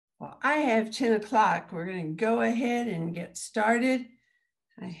Well, I have 10 o'clock. We're going to go ahead and get started.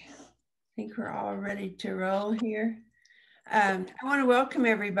 I think we're all ready to roll here. I want to welcome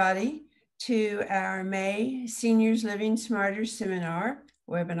everybody to our May Seniors Living Smarter Seminar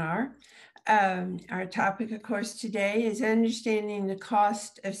webinar. Our topic, of course, today is understanding the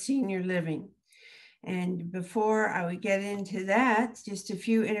cost of senior living. And before I would get into that, just a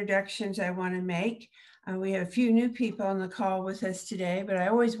few introductions I want to make. We have a few new people on the call with us today, but I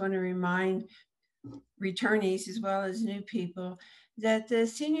always want to remind returnees as well as new people that the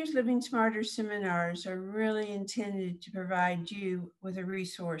Seniors Living Smarter seminars are really intended to provide you with a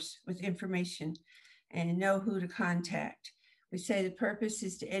resource, with information, and know who to contact. We say the purpose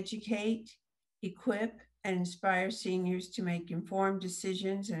is to educate, equip, and inspire seniors to make informed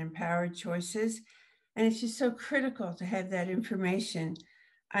decisions and empowered choices. And it's just so critical to have that information.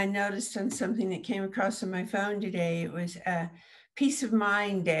 I noticed on something that came across on my phone today, it was a peace of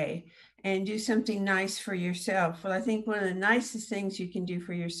mind day and do something nice for yourself. Well, I think one of the nicest things you can do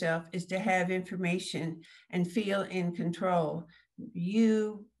for yourself is to have information and feel in control.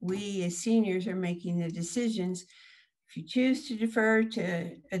 We as seniors are making the decisions. If you choose to defer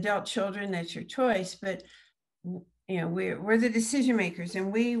to adult children, that's your choice, but we're the decision makers,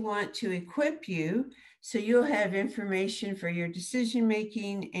 and we want to equip you so you'll have information for your decision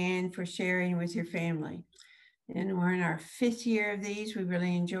making and for sharing with your family. And we're in our 5th year of these. We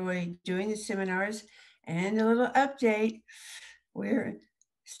really enjoy doing the seminars. And a little update, we're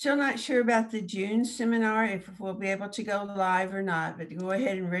still not sure about the June seminar, if we'll be able to go live or not, but go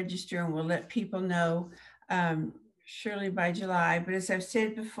ahead and register and we'll let people know surely by July. But as I've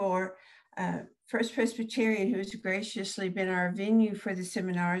said before, First Presbyterian, who's graciously been our venue for the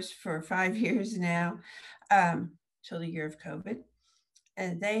seminars for 5 years now, till the year of COVID.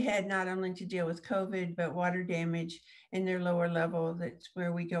 And they had not only to deal with COVID, but water damage in their lower level. That's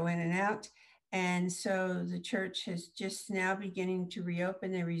where we go in and out. And so the church has just now beginning to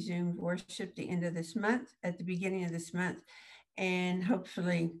reopen. They resumed worship at the beginning of this month. And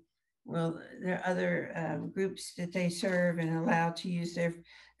hopefully, there are other groups that they serve and allow to use their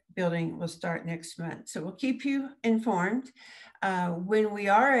building will start next month. So we'll keep you informed. When we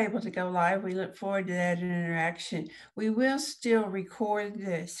are able to go live, we look forward to that interaction. We will still record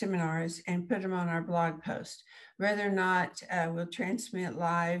the seminars and put them on our blog post. Whether or not we'll transmit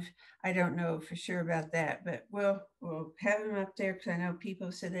live, I don't know for sure about that, but we'll have them up there because I know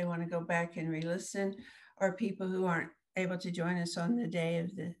people said they want to go back and re-listen, or people who aren't able to join us on the day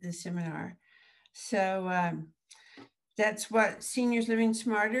of the seminar. So that's what Seniors Living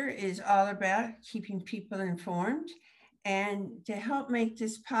Smarter is all about, keeping people informed. And to help make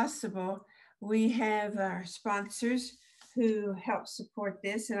this possible, we have our sponsors who help support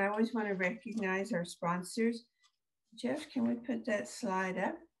this. And I always want to recognize our sponsors. Jeff, can we put that slide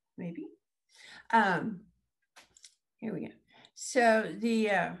up? Maybe. Here we go. So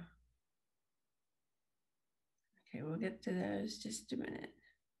okay, we'll get to those just a minute.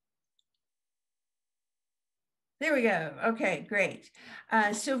 There we go. Okay, great.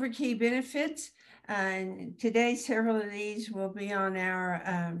 Silver Key benefits. And today, several of these will be on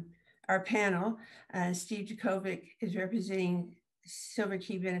our panel. Steve Jakovic is representing Silver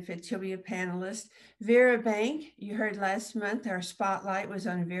Key benefits. He'll be a panelist. Vera Bank, you heard last month, our spotlight was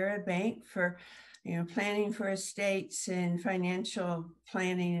on Vera Bank for planning for estates and financial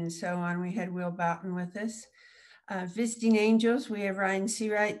planning and so on. We had Will Boughton with us. Visiting Angels, we have Ryan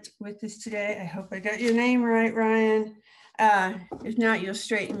Seawright with us today. I hope I got your name right, Ryan. If not, you'll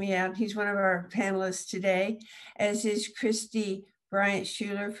straighten me out. He's one of our panelists today, as is Christy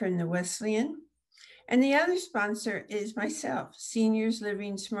Bryant-Schuler from the Wesleyan. And the other sponsor is myself, Seniors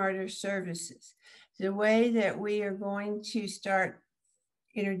Living Smarter Services. The way that we are going to start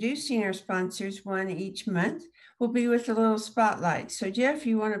introducing our sponsors, one each month, will be with a little spotlight. So Jeff,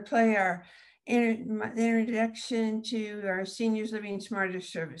 you want to play the introduction to our Seniors Living Smarter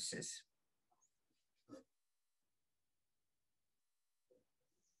Services.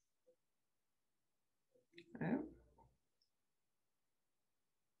 Oh.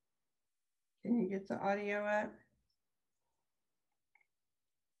 Can you get the audio up?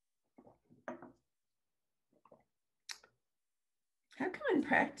 How come in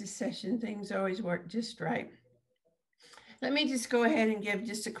practice session things always work just right? Let me just go ahead and give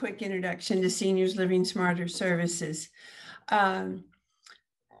just a quick introduction to Seniors Living Smarter Services. The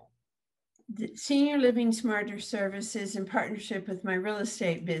Senior Living Smarter Services, in partnership with my real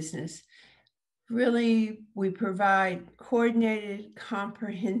estate business, really, we provide coordinated,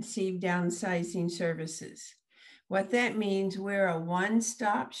 comprehensive downsizing services. What that means, we're a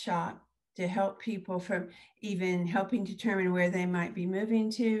one-stop shop to help people from even helping determine where they might be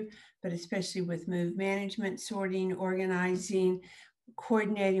moving to, but especially with move management, sorting, organizing,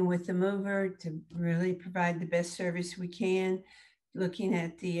 coordinating with the mover to really provide the best service we can, looking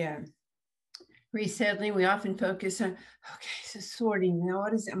at the resettling. We often focus on, okay, so sorting, now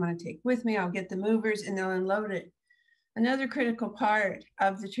what is it I'm going to take with me? I'll get the movers and they'll unload it. Another critical part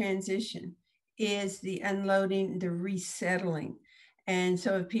of the transition is the unloading, the resettling. And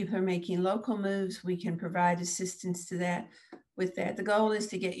so if people are making local moves, we can provide assistance to that. With that, the goal is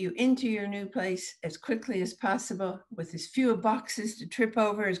to get you into your new place as quickly as possible with as few boxes to trip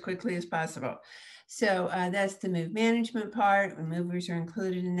over as quickly as possible. So that's the move management part, when movers are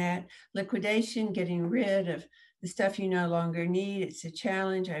included in that. Liquidation, getting rid of the stuff you no longer need. It's a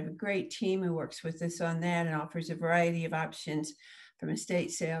challenge. I have a great team who works with us on that and offers a variety of options from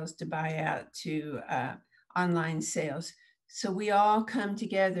estate sales to buyout to online sales. So we all come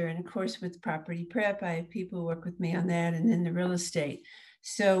together. And of course, with property prep, I have people who work with me on that, and then the real estate.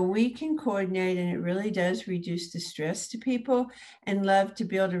 So we can coordinate, and it really does reduce the stress to people, and love to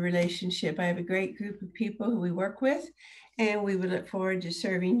build a relationship. I have a great group of people who we work with, and we would look forward to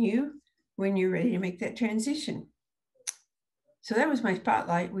serving you when you're ready to make that transition. So that was my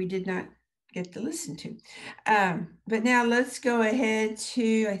spotlight we did not get to listen to. But now let's go ahead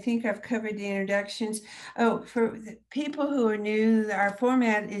to, I think I've covered the introductions. Oh, for the people who are new, our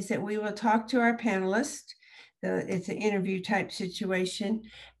format is that we will talk to our panelists. It's an interview type situation.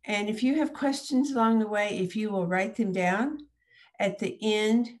 And if you have questions along the way, if you will write them down, at the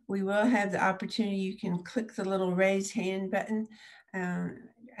end, we will have the opportunity. You can click the little raise hand button.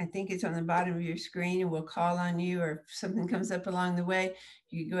 I think it's on the bottom of your screen, and we'll call on you, or if something comes up along the way,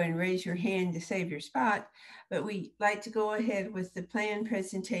 you go ahead and raise your hand to save your spot. But we like to go ahead with the plan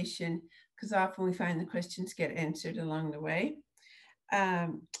presentation because often we find the questions get answered along the way.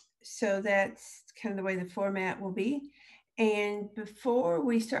 So that's kind of the way the format will be. And before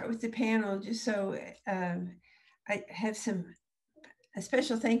we start with the panel, just so I have some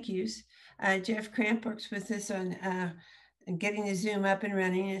special thank yous. Jeff Cramp works with us on getting the Zoom up and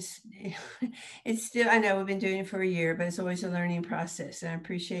running. It's still, I know we've been doing it for a year, but it's always a learning process. And I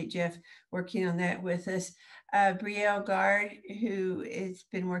appreciate Jeff working on that with us. Brielle Gard, who has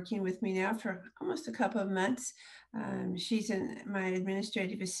been working with me now for almost a couple of months. She's my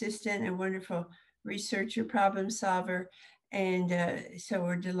administrative assistant, a wonderful researcher, problem solver. And so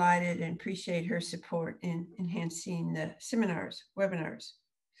we're delighted and appreciate her support in enhancing the seminars, webinars,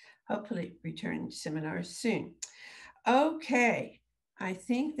 hopefully return seminars soon. Okay, I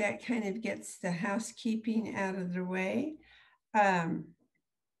think that kind of gets the housekeeping out of the way.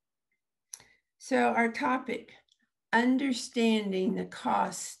 So our topic, understanding the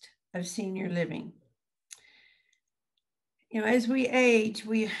cost of senior living. You know, as we age,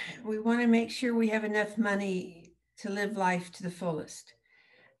 we want to make sure we have enough money to live life to the fullest.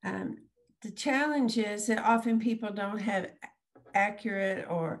 The challenge is that often people don't have accurate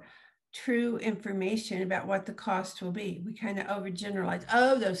or true information about what the cost will be. We kind of overgeneralize.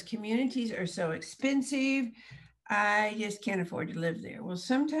 Oh, those communities are so expensive. I just can't afford to live there. Well,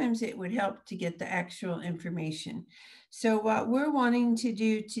 sometimes it would help to get the actual information. So what we're wanting to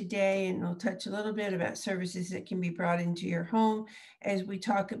do today, and we'll touch a little bit about services that can be brought into your home as we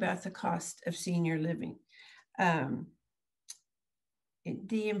talk about the cost of senior living.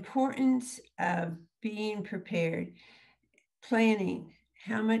 The importance of being prepared, planning,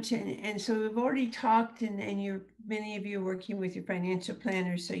 how much, and so we've already talked, and many of you are working with your financial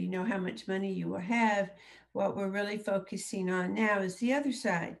planners, so you know how much money you will have. What we're really focusing on now is the other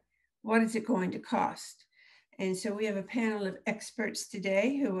side. What is it going to cost? And so we have a panel of experts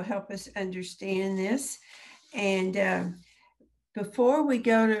today who will help us understand this. And before we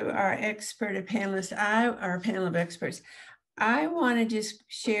go to our expert or panelists, our panel of experts, I want to just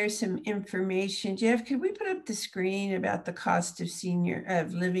share some information. Jeff, could we put up the screen about the cost of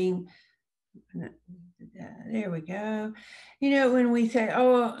living? There we go. You know, when we say,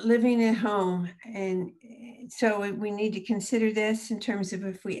 oh, living at home, and so we need to consider this in terms of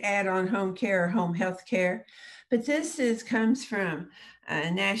if we add on home care or home health care. But this comes from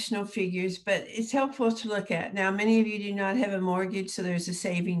national figures, but it's helpful to look at. Now, many of you do not have a mortgage, so there's a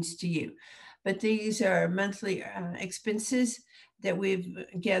savings to you. But these are monthly expenses that we've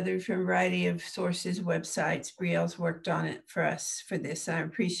gathered from a variety of sources, websites. Brielle's worked on it for us for this. I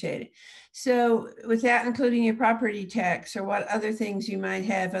appreciate it. So without including your property tax or what other things you might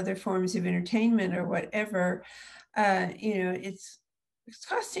have, other forms of entertainment or whatever, you know, it's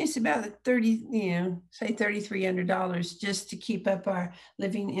costing us about say $3,300 just to keep up our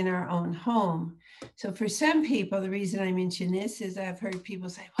living in our own home. So for some people, the reason I mention this is I've heard people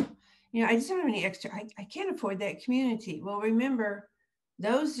say, well, you know, I just don't have any extra, I can't afford that community. Well, remember,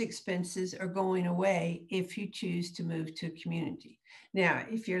 those expenses are going away if you choose to move to a community. Now,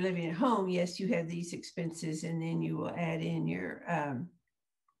 if you're living at home, yes, you have these expenses, and then you will add in your,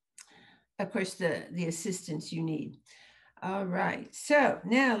 of course, the assistance you need. All right, so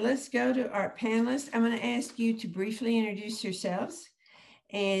now let's go to our panelists. I'm going to ask you to briefly introduce yourselves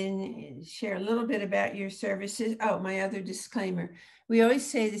and share a little bit about your services. Oh, my other disclaimer. We always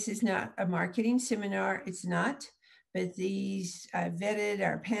say this is not a marketing seminar. It's not, but these vetted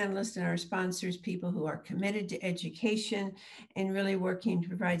our panelists and our sponsors, people who are committed to education and really working to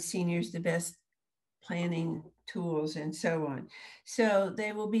provide seniors the best planning tools and so on. So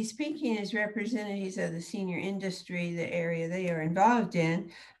they will be speaking as representatives of the senior industry, the area they are involved in.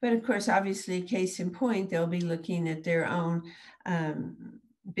 But of course, obviously, case in point, they'll be looking at their own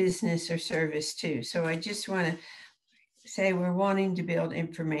business or service too. So I just want to say we're wanting to build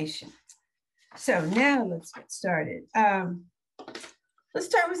information. So now let's get started. Let's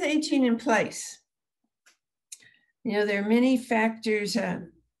start with aging in place. You know, there are many factors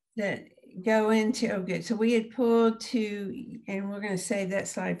that go into, oh good. So we had pulled to, and we're going to save that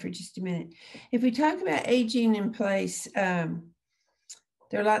slide for just a minute. If we talk about aging in place, there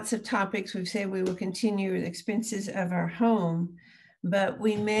are lots of topics. We've said we will continue with expenses of our home, but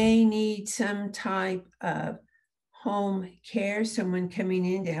we may need some type of home care, someone coming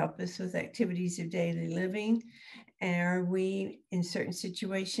in to help us with activities of daily living. And we, in certain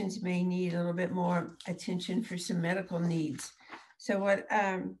situations, may need a little bit more attention for some medical needs. So what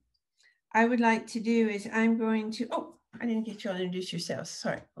I would like to do is I'm going to, oh, I didn't get you all to introduce yourselves.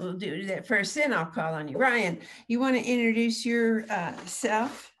 Sorry, we'll do that first, then I'll call on you. Ryan, you want to introduce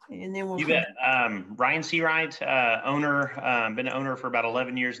yourself, and then we'll. You bet. Ryan Seawright, owner, been an owner for about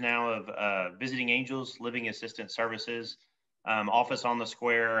 11 years now of Visiting Angels Living Assistance Services, office on the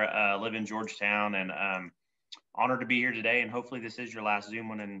square, live in Georgetown, and honored to be here today. And hopefully this is your last Zoom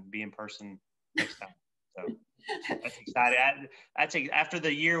one and be in person next time. So that's exciting. That's after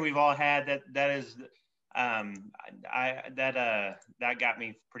the year we've all had. That is, that got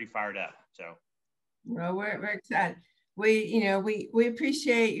me pretty fired up. So, well, we're excited. We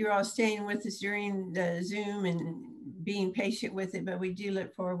appreciate you all staying with us during the Zoom and being patient with it, but we do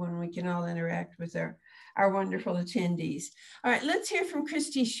look forward when we can all interact with our wonderful attendees. All right, let's hear from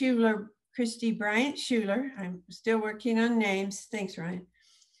Christy Bryant Schuler. I'm still working on names. Thanks, Ryan.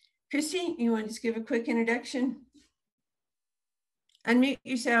 Christy, you want to just give a quick introduction? Unmute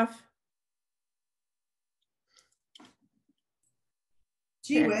yourself.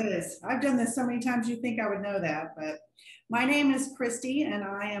 Gee whiz, I've done this so many times you'd think I would know that, but my name is Christy and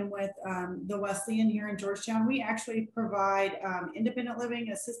I am with the Wesleyan here in Georgetown. We actually provide independent living,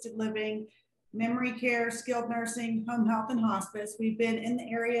 assisted living, memory care, skilled nursing, home health, and hospice. We've been in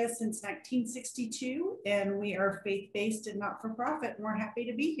the area since 1962 and we are faith-based and not-for-profit, and we're happy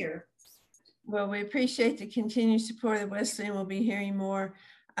to be here. Well, we appreciate the continued support of Wesleyan. We'll be hearing more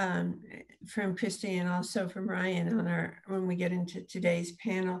from Christy and also from Ryan on when we get into today's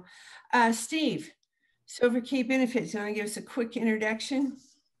panel. Steve, Silver Key Benefits, you want to give us a quick introduction?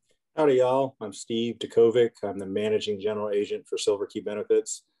 Howdy, y'all. I'm Steve Dukovic. I'm the managing general agent for Silver Key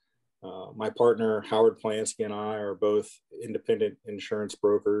Benefits. My partner, Howard Polanski, and I are both independent insurance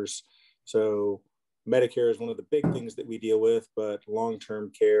brokers. So Medicare is one of the big things that we deal with, but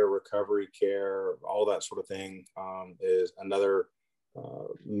long-term care, recovery care, all that sort of thing is another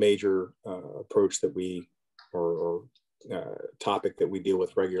major approach that we, or topic that we deal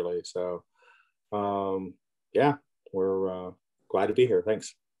with regularly. So yeah, we're glad to be here.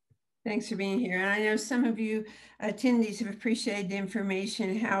 Thanks. Thanks for being here. And I know some of you attendees have appreciated the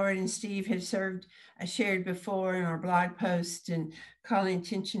information Howard and Steve have shared before in our blog posts and calling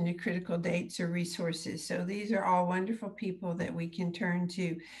attention to critical dates or resources. So these are all wonderful people that we can turn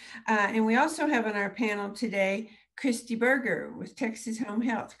to. And we also have on our panel today, Christy Berger with Texas Home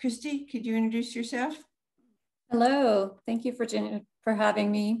Health. Christy, could you introduce yourself? Hello, thank you for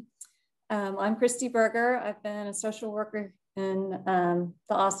having me. I'm Christy Berger. I've been a social worker in the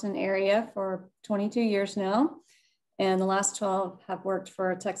Austin area for 22 years now. And the last 12 have worked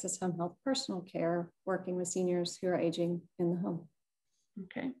for Texas Home Health Personal Care, working with seniors who are aging in the home.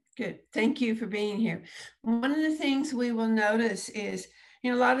 Okay, good. Thank you for being here. One of the things we will notice is,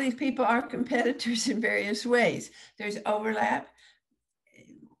 a lot of these people are competitors in various ways. There's overlap.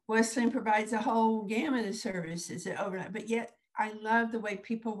 Wesleyan provides a whole gamut of services that overlap, but yet I love the way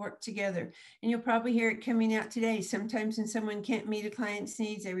people work together. And you'll probably hear it coming out today. Sometimes when someone can't meet a client's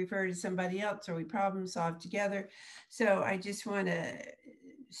needs, they refer to somebody else or we problem solve together. So I just want to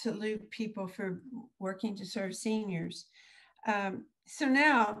salute people for working to serve seniors. So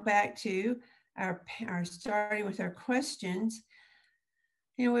now back to our starting with our questions.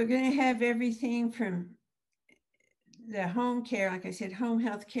 You know, we're going to have everything from the home care, like I said, home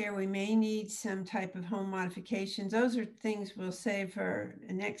health care. We may need some type of home modifications. Those are things we'll save for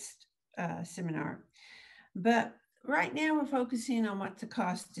the next seminar. But right now we're focusing on what the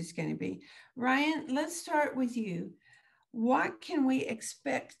cost is going to be. Ryan, let's start with you. What can we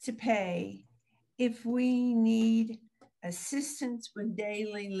expect to pay if we need assistance with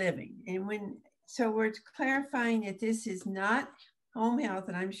daily living? And so we're clarifying that this is not home health,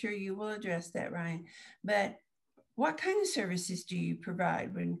 and I'm sure you will address that, Ryan, but what kind of services do you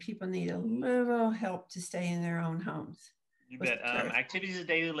provide when people need a little help to stay in their own homes? You bet. Activities of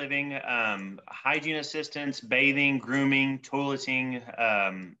daily living, hygiene assistance, bathing, grooming, toileting,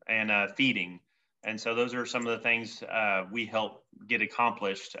 and feeding. And so those are some of the things we help get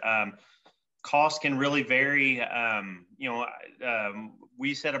accomplished. Cost can really vary.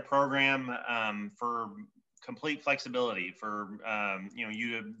 We set a program for complete flexibility for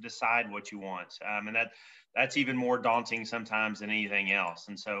you to decide what you want, and that's even more daunting sometimes than anything else.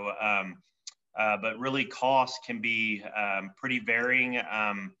 And so, but really, costs can be pretty varying.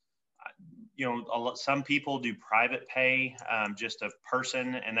 Some people do private pay, just a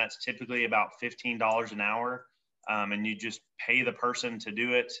person, and that's typically about $15 an hour, and you just pay the person to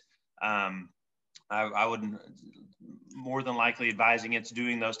do it. I would more than likely advise against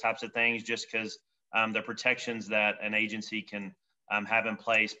doing those types of things just because the protections that an agency can have in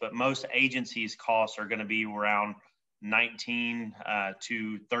place. But most agencies' costs are going to be around $19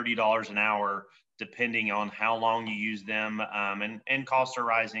 to $30 an hour, depending on how long you use them. And costs are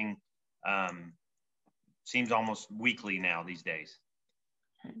rising, seems almost weekly now these days.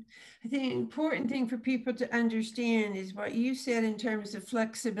 I think the important thing for people to understand is what you said in terms of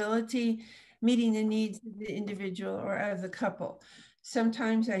flexibility, meeting the needs of the individual or of the couple.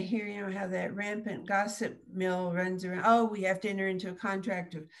 Sometimes I hear, how that rampant gossip mill runs around. Oh, we have to enter into a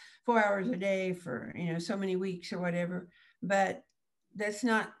contract of 4 hours a day for, so many weeks or whatever. But that's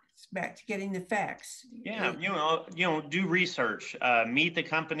not back to getting the facts. Yeah, do research, meet the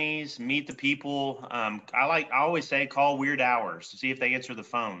companies, meet the people. I always say call weird hours to see if they answer the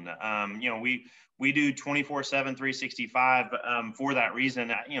phone. We do 24/7, 365 for that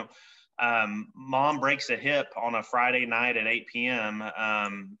reason. Mom breaks a hip on a Friday night at 8 p.m.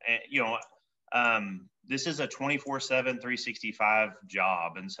 This is a 24/7, 365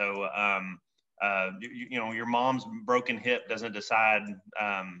 job. And so, your mom's broken hip doesn't decide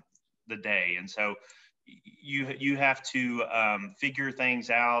the day. And so you have to figure things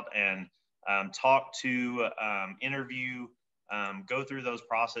out and talk to, interview, go through those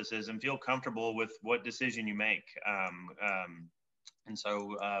processes and feel comfortable with what decision you make. And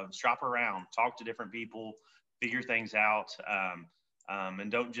so shop around, talk to different people, figure things out,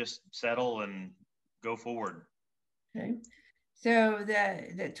 and don't just settle and go forward. Okay. So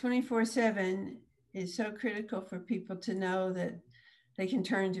that 24/7 is so critical for people to know that they can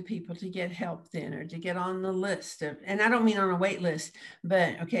turn to people to get help then, or to get on the list of, and I don't mean on a wait list,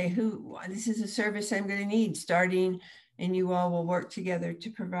 but okay, this is a service I'm going to need starting, and you all will work together to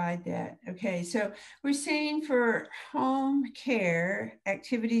provide that. Okay, so we're saying for home care,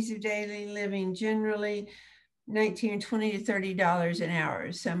 activities of daily living, generally $19, $20 to $30 an hour.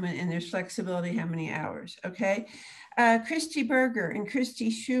 And there's flexibility how many hours. Okay, Christy Berger and Christy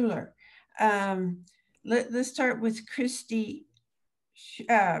Schuler. Let's start with Christy.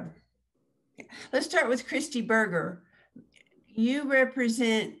 Let's start with Christy Berger. You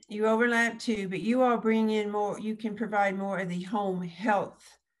overlap too, but you all bring in more, you can provide more of the home health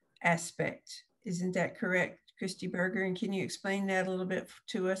aspect. Isn't that correct, Christy Berger? And can you explain that a little bit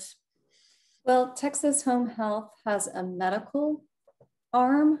to us? Well, Texas Home Health has a medical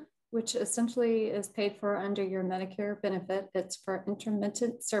arm, which essentially is paid for under your Medicare benefit. It's for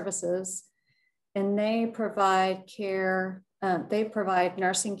intermittent services, and they provide care. They provide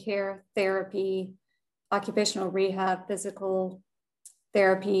nursing care, therapy, occupational rehab, physical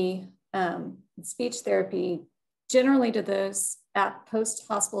therapy, speech therapy, generally to those at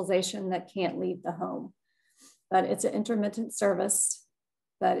post-hospitalization that can't leave the home. But it's an intermittent service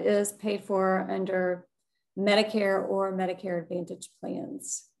that is paid for under Medicare or Medicare Advantage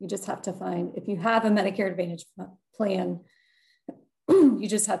plans. You just have to find, if you have a Medicare Advantage plan, you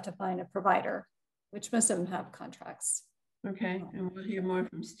just have to find a provider, which most of them have contracts. Okay, and we'll hear more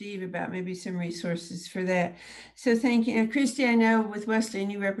from Steve about maybe some resources for that. So thank you. And Christy, I know with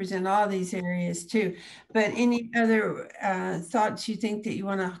Wesleyan, you represent all these areas too, but any other thoughts you think that you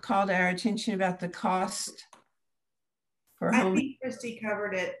want to call to our attention about the cost? for I home? think Christy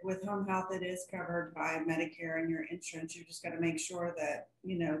covered it with home health. It is covered by Medicare and your insurance. You just got to make sure that,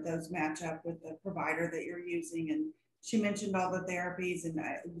 you know, those match up with the provider that you're using. And she mentioned all the therapies, and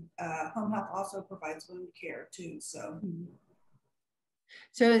home health also provides wound care too. So.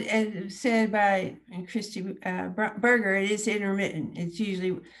 So as said by Christy Berger, it is intermittent. It's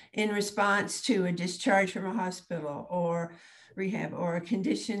usually in response to a discharge from a hospital or rehab or a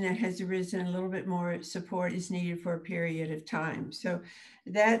condition that has arisen. A little bit more support is needed for a period of time. So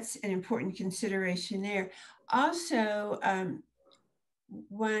that's an important consideration there. Also,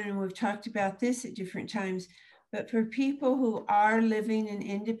 we've talked about this at different times, but for people who are living in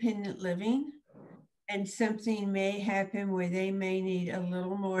independent living, and something may happen where they may need a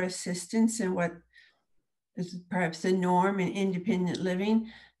little more assistance than what is perhaps the norm in independent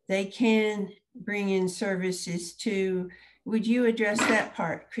living, they can bring in services to. Would you address that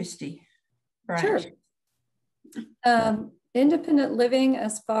part, Christy? Sure. Independent living,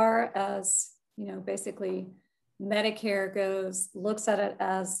 as far as, you know, basically Medicare goes, looks at it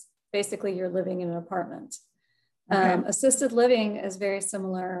as basically you're living in an apartment. Okay. Assisted living is very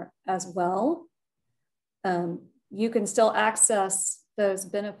similar as well. You can still access those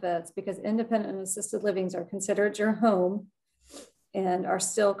benefits because independent and assisted livings are considered your home and are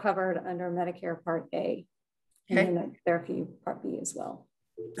still covered under Medicare Part A. Okay. And then therapy Part B as well.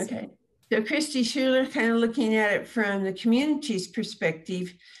 Okay. So Christy Schuler, kind of looking at it from the community's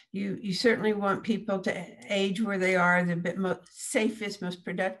perspective, you certainly want people to age where they are the most safest, most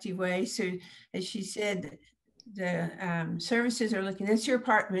productive way. So as she said, the services are looking, that's your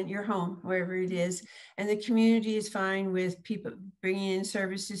apartment, your home, wherever it is. And the community is fine with people bringing in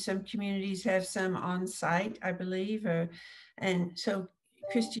services. Some communities have some on site, I believe. And so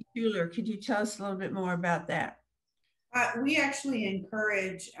Christy Schuler, could you tell us a little bit more about that? We actually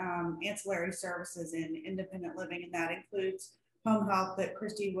encourage ancillary services in independent living, and that includes home health that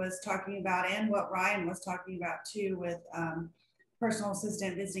Christy was talking about and what Ryan was talking about too with personal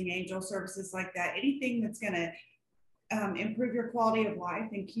assistant, visiting angel services like that. Anything that's going to improve your quality of life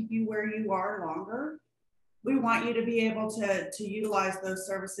and keep you where you are longer. We want you to be able to utilize those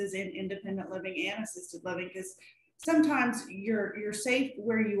services in independent living and assisted living, because sometimes you're safe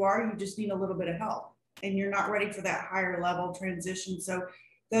where you are, you just need a little bit of help and you're not ready for that higher level transition. So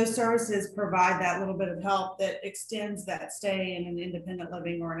those services provide that little bit of help that extends that stay in an independent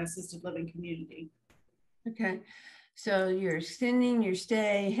living or an assisted living community. Okay. So you're extending your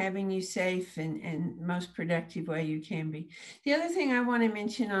stay, having you safe and most productive way you can be. The other thing I want to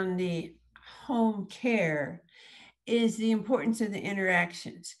mention on the home care is the importance of the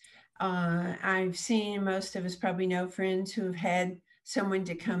interactions. I've seen, most of us probably know friends who have had someone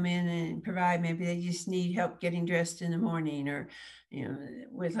to come in and provide, maybe they just need help getting dressed in the morning, or, you know,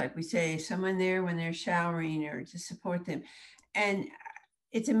 with, like we say, someone there when they're showering or to support them. And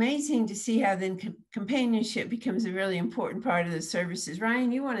it's amazing to see how then companionship becomes a really important part of the services.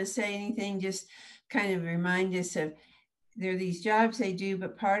 Ryan, you want to say anything, just kind of remind us of, there are these jobs they do,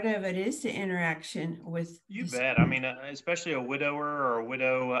 but part of it is the interaction with. You bet. I mean, especially a widower or a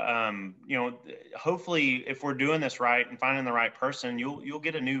widow, you know, hopefully if we're doing this right and finding the right person, you'll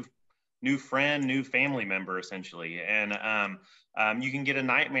get a new friend, new family member, essentially. And you can get a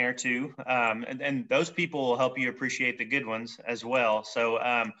nightmare too. And those people will help you appreciate the good ones as well. So,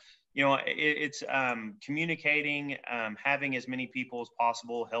 you know, it's communicating, having as many people as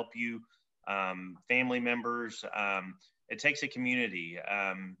possible help you, family members. It takes a community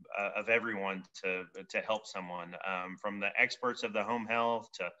of everyone to help someone, from the experts of the home health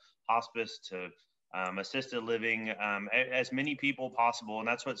to hospice to assisted living, as many people possible. And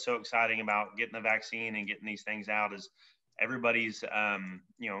that's what's so exciting about getting the vaccine and getting these things out, is everybody's,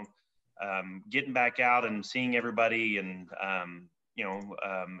 you know, getting back out and seeing everybody. And, you know,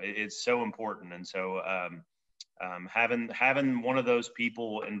 it's so important. And so having one of those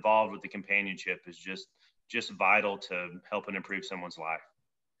people involved with the companionship is just vital to help and improve someone's life.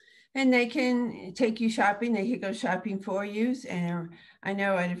 And they can take you shopping. They can go shopping for you. And I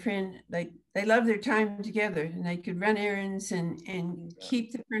know I had a friend, like, they love their time together, and they could run errands and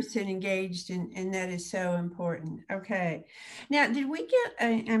keep the person engaged. And that is so important. Okay. Now, did we get,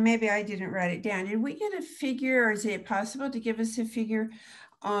 and maybe I didn't write it down, did we get a figure, or is it possible to give us a figure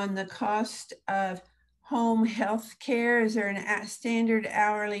on the cost of home health care? Is there a standard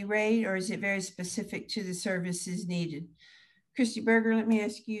hourly rate, or is it very specific to the services needed? Christy Berger, let me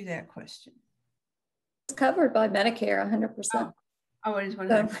ask you that question. It's covered by Medicare 100%. Oh, it is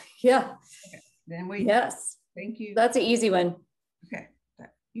 100%. So, yeah. Okay. Then we, yes. Thank you. That's an easy one. Okay.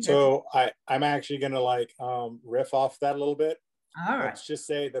 So I'm actually going to like riff off that a little bit. All right. Let's just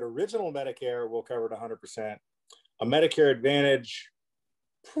say that original Medicare will cover it 100%. A Medicare Advantage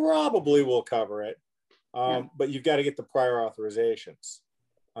probably will cover it, but you've got to get the prior authorizations.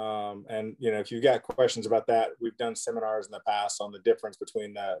 And if you've got questions about that, we've done seminars in the past on the difference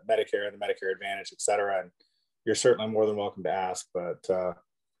between the Medicare and the Medicare Advantage, et cetera. And you're certainly more than welcome to ask. But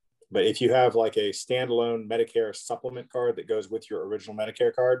if you have like a standalone Medicare supplement card that goes with your original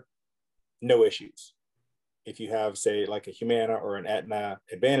Medicare card, no issues. If you have, say, like a Humana or an Aetna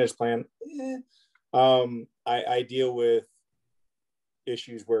Advantage plan, I deal with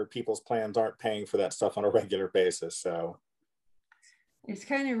issues where people's plans aren't paying for that stuff on a regular basis. So it's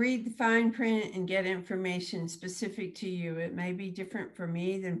kind of read the fine print and get information specific to you. It may be different for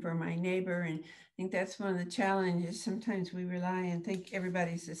me than for my neighbor. And I think that's one of the challenges. Sometimes we rely and think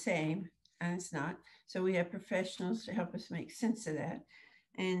everybody's the same, and it's not. So we have professionals to help us make sense of that.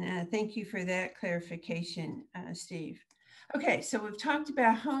 And thank you for that clarification, Steve. Okay, so we've talked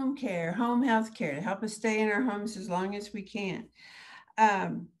about home care, home health care to help us stay in our homes as long as we can.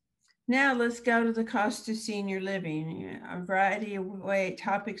 Now let's go to the cost of senior living. A variety of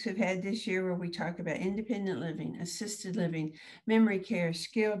topics we've had this year where we talk about independent living, assisted living, memory care,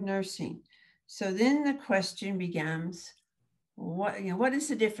 skilled nursing. So then the question becomes, what is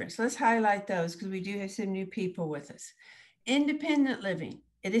the difference? Let's highlight those because we do have some new people with us. Independent living,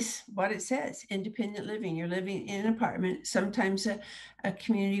 it is what it says, independent living. You're living in an apartment. Sometimes a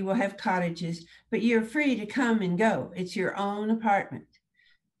community will have cottages, but you're free to come and go. It's your own apartment.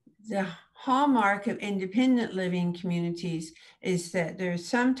 The hallmark of independent living communities is that there's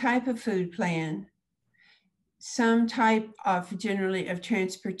some type of food plan, some type of generally of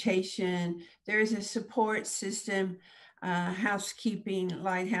transportation. There's a support system, housekeeping,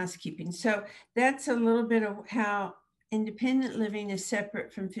 light housekeeping. So that's a little bit of how independent living is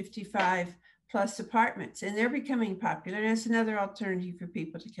separate from 55 plus apartments, and they're becoming popular. And that's another alternative for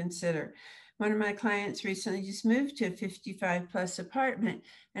people to consider. One of my clients recently just moved to a 55 plus apartment.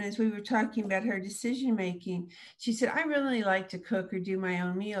 And as we were talking about her decision making, she said, I really like to cook or do my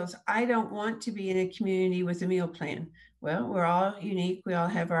own meals. I don't want to be in a community with a meal plan. Well, we're all unique. We all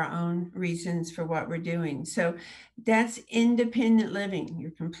have our own reasons for what we're doing. So that's independent living.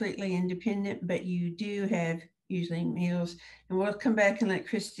 You're completely independent, but you do have usually meals. And we'll come back and let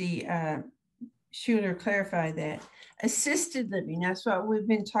Christy Schuler clarify that. Assisted living, that's what we've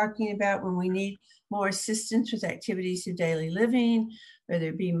been talking about when we need more assistance with activities of daily living, whether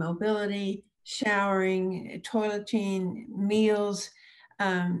it be mobility, showering, toileting, meals,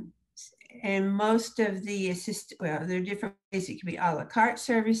 and most of the there are different ways. It could be a la carte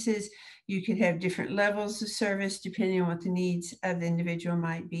services. You could have different levels of service depending on what the needs of the individual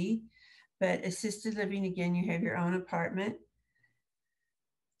might be. But assisted living, again, you have your own apartment.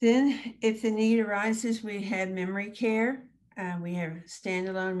 Then if the need arises, we have memory care. We have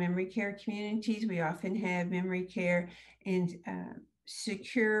standalone memory care communities. We often have memory care in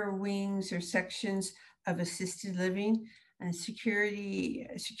secure wings or sections of assisted living. And secure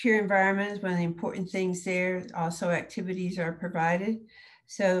environment is one of the important things there. Also activities are provided.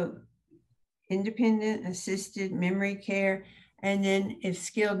 So independent, assisted, memory care. And then if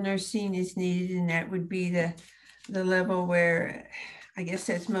skilled nursing is needed, and that would be the level where, I guess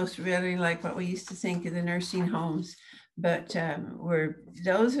that's most really like what we used to think of the nursing homes, but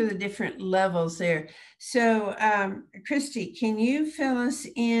those are the different levels there. So Christy, can you fill us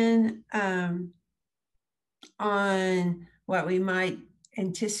in on what we might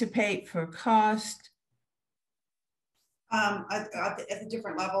anticipate for cost? At the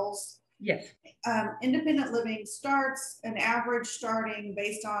different levels? Yes. Independent living starts an average starting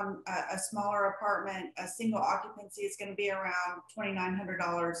based on a smaller apartment. A single occupancy is going to be around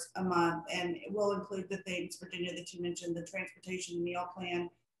 $2,900 a month, and it will include the things, Virginia, that you mentioned, the transportation, meal plan,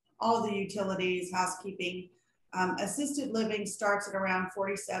 all of the utilities, housekeeping. Assisted living starts at around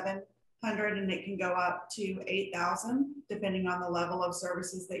 $4,700, and it can go up to $8,000 depending on the level of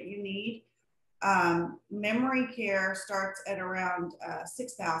services that you need. Memory care starts at around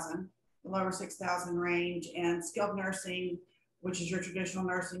 $6,000. The lower 6,000 range, and skilled nursing, which is your traditional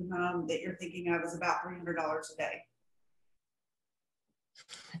nursing home that you're thinking of, is about $300 a day.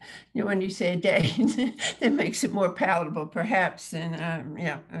 When you say a day, that makes it more palatable perhaps than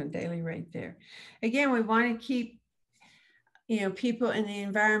a daily rate there. Again, we want to keep people in the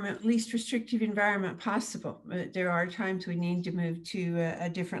environment, least restrictive environment possible. But there are times we need to move to a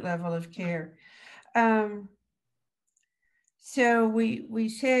different level of care. So we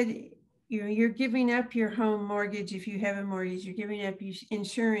said, you're giving up your home mortgage if you have a mortgage. You're giving up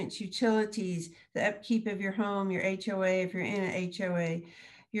insurance, utilities, the upkeep of your home, your HOA if you're in an HOA.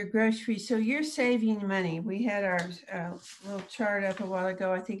 your groceries. So you're saving money. We had our little chart up a while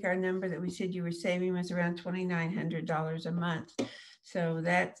ago. I think our number that we said you were saving was around $2,900 a month. So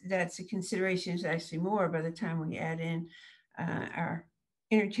that's a consideration. It's actually more by the time we add in our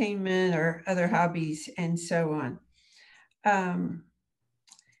entertainment or other hobbies and so on.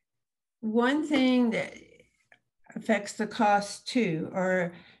 One thing that affects the cost too,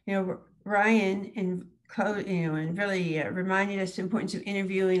 or, Ryan and and really reminded us the importance of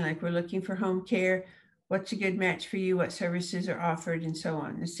interviewing, like we're looking for home care, what's a good match for you, what services are offered, and so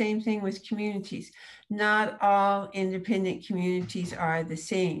on. The same thing with communities. Not all independent communities are the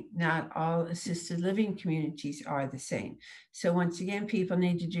same. Not all assisted living communities are the same. So once again, people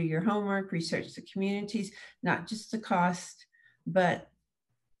need to do your homework, research the communities, not just the cost, but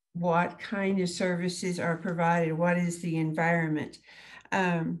what kind of services are provided, what is the environment.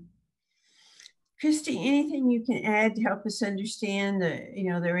 Christy, anything you can add to help us understand that,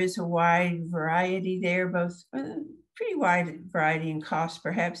 there is a wide variety there, both pretty wide variety in cost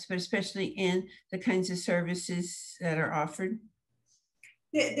perhaps, but especially in the kinds of services that are offered?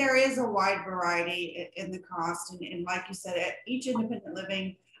 There is a wide variety in the cost. And like you said, each independent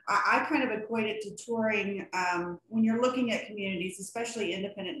living, I kind of equate it to touring. When you're looking at communities, especially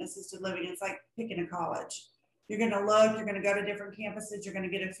independent and assisted living, it's like picking a college. You're going to look, you're going to go to different campuses, you're going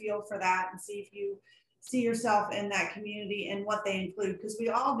to get a feel for that and see if you see yourself in that community and what they include. Because we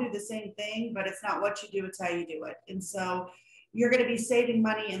all do the same thing, but it's not what you do, it's how you do it. And so you're going to be saving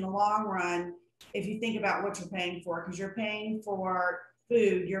money in the long run if you think about what you're paying for, because you're paying for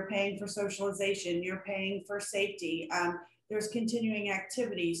food, you're paying for socialization, you're paying for safety. There's continuing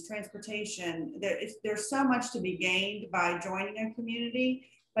activities, transportation. There's so much to be gained by joining a community,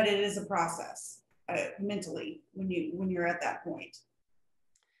 but it is a process. Mentally when you're at that point,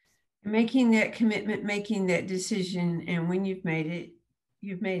 making that commitment, making that decision, and when you've made it,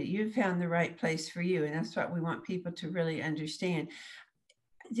 you've found the right place for you. And that's what we want people to really understand.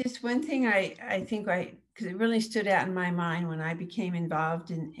 Just one thing I think because it really stood out in my mind when I became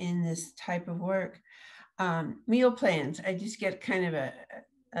involved in this type of work, meal plans. I just get kind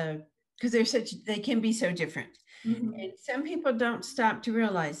of because they can be so different. Mm-hmm. And some people don't stop to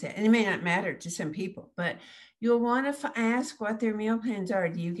realize that. And it may not matter to some people, but you'll want to ask what their meal plans are.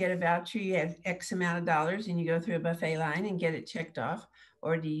 Do you get a voucher? You have X amount of dollars and you go through a buffet line and get it checked off?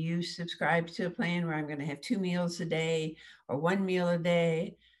 Or do you subscribe to a plan where I'm going to have 2 meals a day or 1 meal a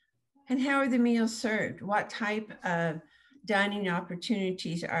day? And how are the meals served? What type of dining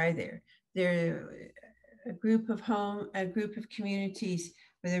opportunities are there? There are a group of communities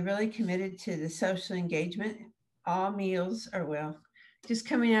where they're really committed to the social engagement. All meals are, just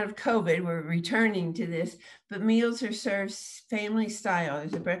coming out of COVID, we're returning to this, but meals are served family style.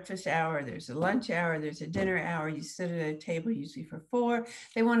 There's a breakfast hour, there's a lunch hour, there's a dinner hour. You sit at a table usually for 4.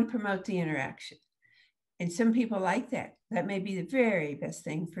 They want to promote the interaction. And some people like that. That may be the very best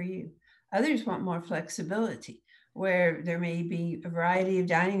thing for you. Others want more flexibility, where there may be a variety of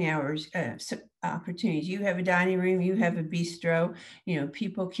dining hours, opportunities. You have a dining room, you have a bistro,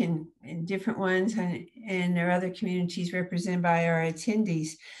 people can, in different ones, and there are other communities represented by our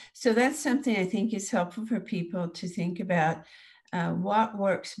attendees. So that's something I think is helpful for people to think about. What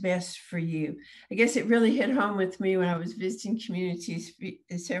works best for you? I guess it really hit home with me when I was visiting communities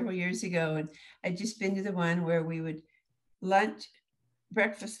several years ago, and I'd just been to the one where we would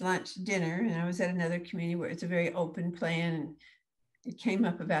breakfast, lunch, dinner, and I was at another community where it's a very open plan, and it came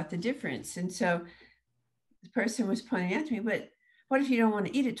up about the difference. And so the person was pointing out to me, but what if you don't want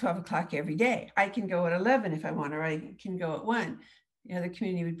to eat at 12 o'clock every day? I can go at 11 if I want, or I can go at 1. The other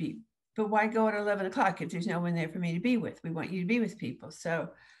community would be, but why go at 11 o'clock if there's no one there for me to be with? We want you to be with people.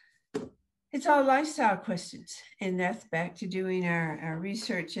 So it's all lifestyle questions. And that's back to doing our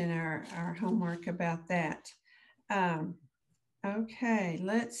research and our homework about that. Okay,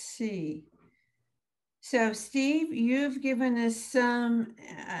 let's see. So Steve, you've given us some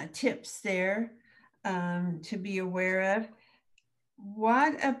tips there to be aware of.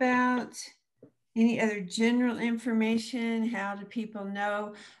 What about any other general information? How do people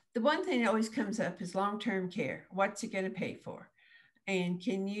know? The one thing that always comes up is long-term care. What's it going to pay for? And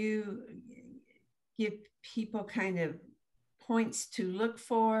can you give people kind of points to look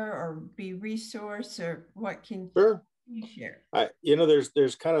for or be resource, or what can Sure. you share?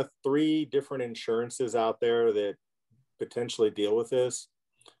 There's kind of 3 different insurances out there that potentially deal with this.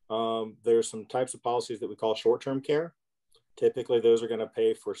 There's some types of policies that we call short-term care. Typically, those are going to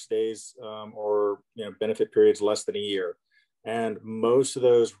pay for stays or benefit periods less than a year. And most of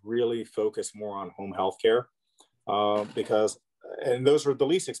those really focus more on home health care and those are the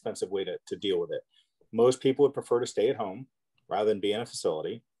least expensive way to deal with it. Most people would prefer to stay at home, rather than be in a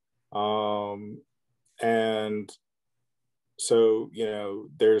facility. And so, you know,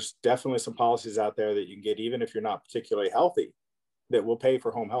 there's definitely some policies out there that you can get, even if you're not particularly healthy, that will pay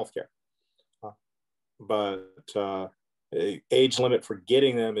for home health care. But age limit for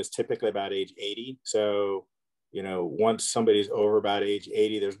getting them is typically about age 80. So, you know, once somebody's over about age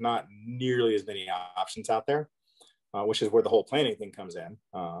 80, there's not nearly as many options out there, which is where the whole planning thing comes in.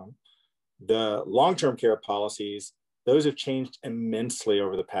 The long-term care policies, those have changed immensely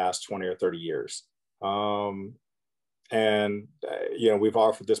over the past 20 or 30 years. And, you know, we've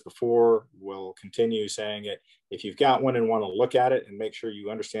offered this before. We'll continue saying it. If you've got one and want to look at it and make sure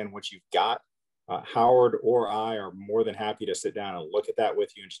you understand what you've got, Howard or I are more than happy to sit down and look at that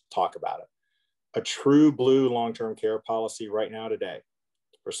with you and just talk about it. A true blue long-term care policy right now today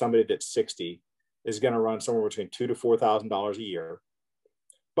for somebody that's 60 is going to run somewhere between $2,000 to $4,000 a year,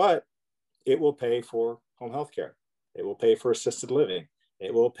 but it will pay for home health care. It will pay for assisted living.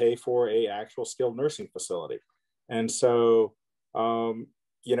 It will pay for a actual skilled nursing facility. And so,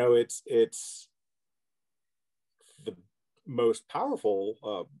 you know, it's the most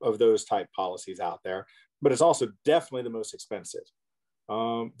powerful of those type policies out there, but it's also definitely the most expensive.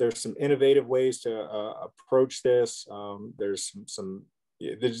 There's some innovative ways to approach this. There's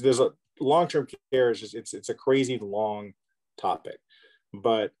a long-term care is just, it's a crazy long topic,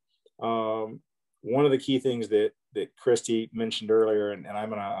 but one of the key things that Christy mentioned earlier, and I'm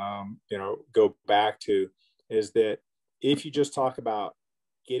gonna you know, go back to, is that if you just talk about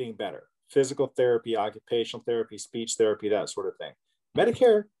getting better, physical therapy, occupational therapy, speech therapy, that sort of thing,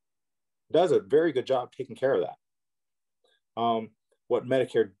 Medicare does a very good job taking care of that. What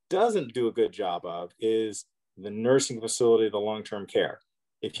Medicare doesn't do a good job of is the nursing facility, the long-term care.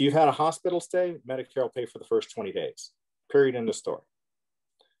 If you've had a hospital stay, Medicare will pay for the first 20 days, period, end of story.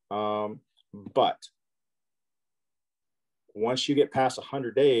 But once you get past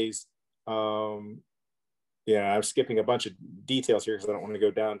 100 days, you know, I'm skipping a bunch of details here because I don't want to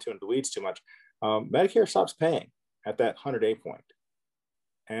go down into the weeds too much. Medicare stops paying at that 100-day point.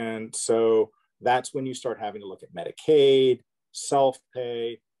 And so that's when you start having to look at Medicaid,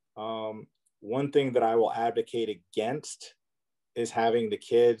 self-pay. One thing that I will advocate against is having the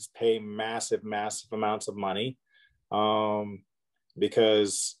kids pay massive amounts of money,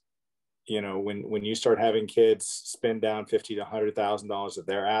 because, you know, when you start having kids spend down $50,000 to $100,000 of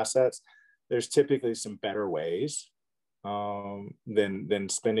their assets, there's typically some better ways than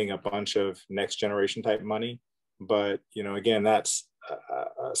spending a bunch of next generation type money. But, you know, again, that's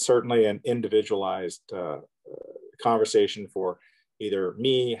certainly an individualized conversation for either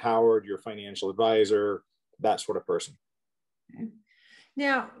me, Howard, your financial advisor, that sort of person.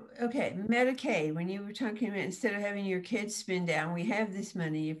 Now, okay, Medicaid, when you were talking about instead of having your kids spend down, we have this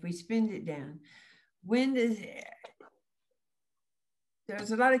money, if we spend it down, when does,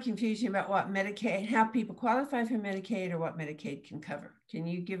 there's a lot of confusion about what Medicaid, how people qualify for Medicaid or what Medicaid can cover. Can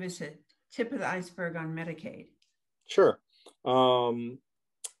you give us a tip of the iceberg on Medicaid? Sure.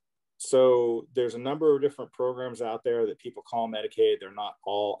 So there's a number of different programs out there that people call Medicaid. They're not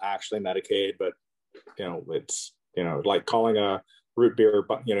all actually Medicaid, but, you know, it's, you know, like calling a root beer,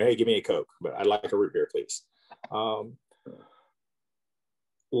 you know, hey, give me a Coke, but I'd like a root beer, please.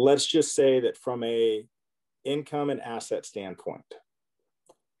 Let's just say that from a income and asset standpoint,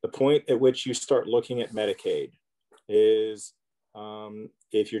 the point at which you start looking at Medicaid is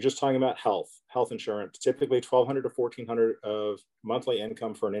if you're just talking about health insurance, typically $1,200 to $1,400 of monthly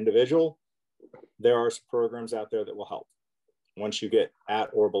income for an individual. There are some programs out there that will help once you get at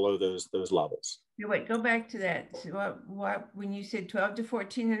or below those levels. Wait, go back to that. So what when you said $1,200 to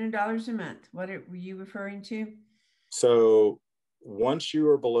 $1,400 a month, what were you referring to? So once you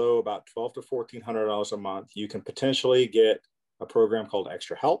are below about $1,200 to $1,400 a month, you can potentially get a program called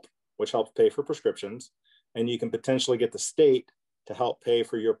Extra Help, which helps pay for prescriptions, and you can potentially get the state to help pay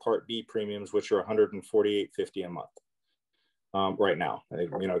for your Part B premiums, which are $148.50 a month right now. I think,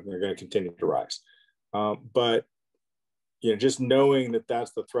 you know, they're going to continue to rise. But, you know, just knowing that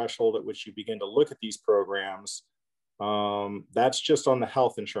that's the threshold at which you begin to look at these programs, that's just on the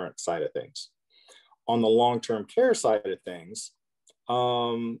health insurance side of things. On the long-term care side of things,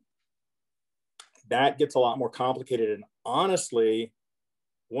 that gets a lot more complicated. And honestly,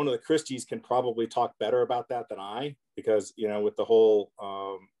 one of the Christies can probably talk better about that than I, because, you know, with the whole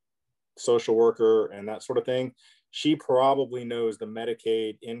social worker and that sort of thing, she probably knows the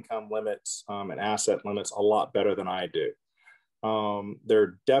Medicaid income limits and asset limits a lot better than I do. There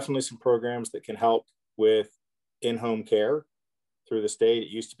are definitely some programs that can help with in-home care through the state. It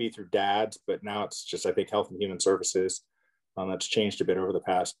used to be through DADS, but now it's just, I think, Health and Human Services. That's changed a bit over the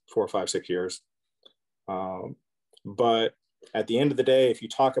past 4, 5, 6 years. But At the end of the day, if you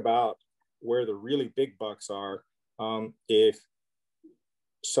talk about where the really big bucks are, if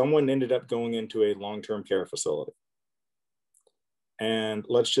someone ended up going into a long-term care facility, and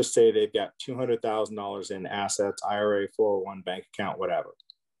let's just say they've got $200,000 in assets, IRA, 401, bank account, whatever.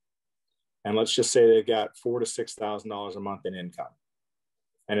 And let's just say they've got $4,000 to $6,000 a month in income,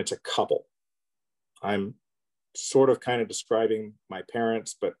 and it's a couple. I'm sort of kind of describing my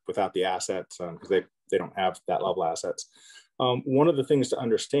parents, but without the assets, because they don't have that level of assets. One of the things to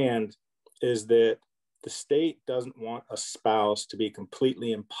understand is that the state doesn't want a spouse to be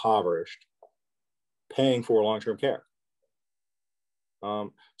completely impoverished paying for long-term care.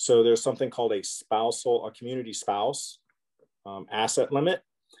 So there's something called a community spouse asset limit.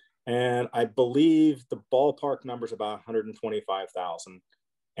 And I believe the ballpark number is about 125,000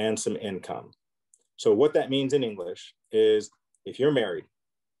 and some income. So what that means in English is if you're married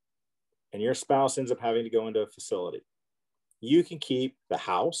and your spouse ends up having to go into a facility, you can keep the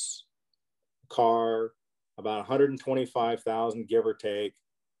house, car, about 125,000, give or take,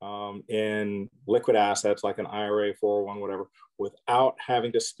 in liquid assets like an IRA, 401, whatever, without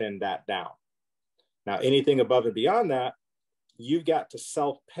having to spend that down. Now, anything above and beyond that, you've got to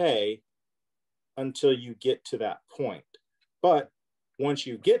self-pay until you get to that point. But once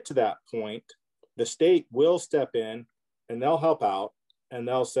you get to that point, the state will step in and they'll help out and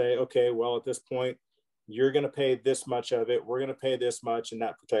they'll say, okay, well, at this point, you're going to pay this much of it. We're going to pay this much, and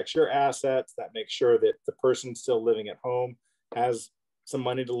that protects your assets. That makes sure that the person still living at home has some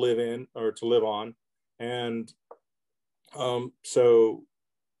money to live in or to live on. And so,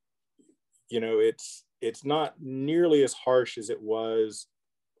 you know, it's not nearly as harsh as it was,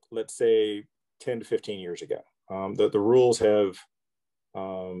 let's say, 10 to 15 years ago. The rules have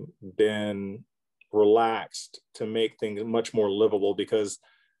been relaxed to make things much more livable because,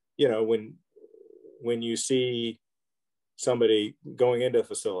 you know, when you see somebody going into a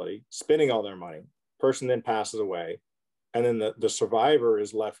facility, spending all their money, person then passes away, and then the survivor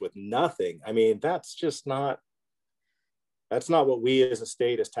is left with nothing. I mean, that's not what we as a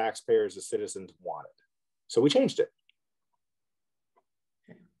state, as taxpayers, as citizens wanted. So we changed it.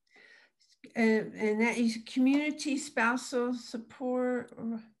 And that is community spousal support?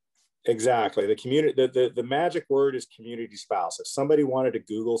 Exactly. The community, the magic word is community spouse. If somebody wanted to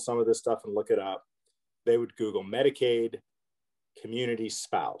Google some of this stuff and look it up, they would Google Medicaid community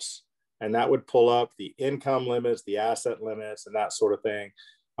spouse, and that would pull up the income limits, the asset limits, and that sort of thing.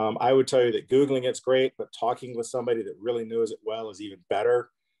 I would tell you that Googling it's great, but talking with somebody that really knows it well is even better.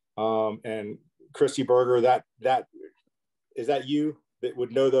 And Christy Berger, that is that you that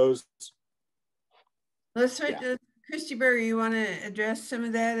would know those? Let's switch to Christy Berger. You want to address some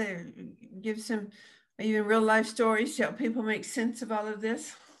of that or give some even real life stories to help people make sense of all of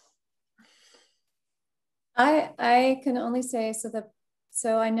this? I can only say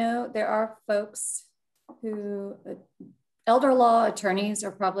so I know there are folks who elder law attorneys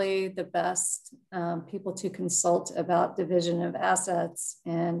are probably the best people to consult about division of assets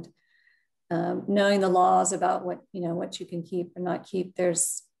and knowing the laws about what you can keep or not keep.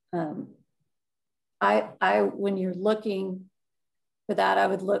 There's when you're looking for that, I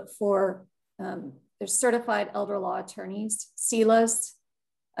would look for there's certified elder law attorneys, CELAs.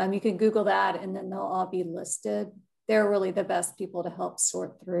 You can Google that and then they'll all be listed. They're really the best people to help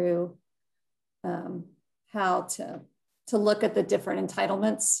sort through how to look at the different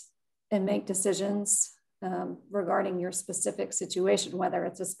entitlements and make decisions regarding your specific situation, whether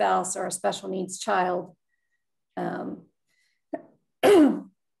it's a spouse or a special needs child.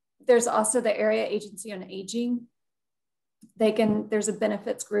 There's also the Area Agency on Aging. There's a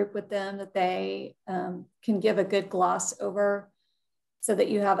benefits group with them that they can give a good gloss over so that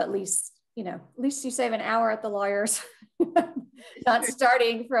you have at least you save an hour at the lawyers, not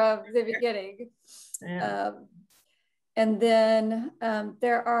starting from the beginning. Yeah. And then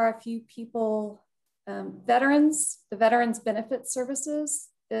there are a few people, the Veterans Benefit Services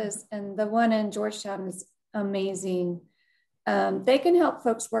and the one in Georgetown is amazing. They can help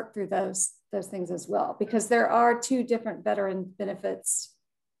folks work through those things as well, because there are 2 different veteran benefits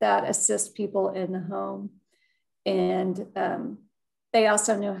that assist people in the home. And they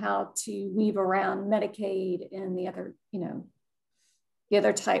also know how to weave around Medicaid and the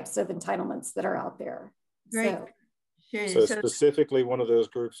other types of entitlements that are out there. Great. So specifically, one of those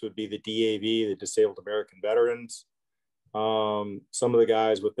groups would be the DAV, the Disabled American Veterans. Some of the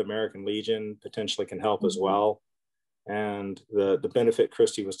guys with the American Legion potentially can help as well. And the benefit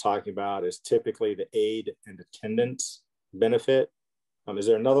Christy was talking about is typically the aid and attendance benefit. Is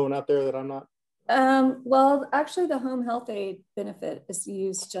there another one out there that I'm not? Well, actually the home health aid benefit is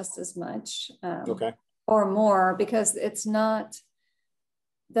used just as much. Okay. or more, because it's not,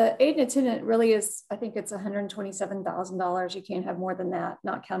 the aid and attendant really is, I think it's $127,000. You can't have more than that,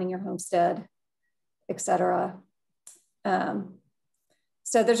 not counting your homestead, et cetera.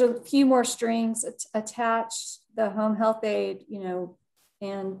 So there's a few more strings attached. The home health aid, you know,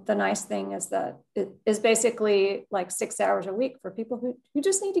 and the nice thing is that it is basically like 6 hours a week for people who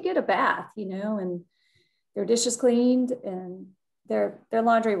just need to get a bath, you know, and their dishes cleaned and their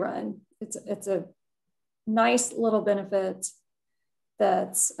laundry run. It's a nice little benefit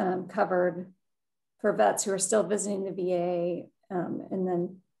that's covered for vets who are still visiting the VA. And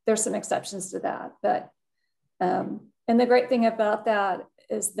then there's some exceptions to that. But, and the great thing about that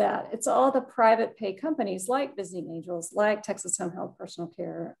is that it's all the private pay companies like Visiting Angels, like Texas Home Health Personal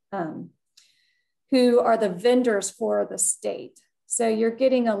Care, who are the vendors for the state. So you're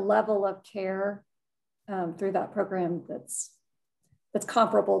getting a level of care through that program that's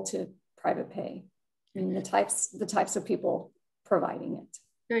comparable to private pay. I mean, the types of people providing it.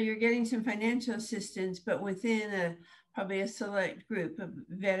 So you're getting some financial assistance, but within probably a select group of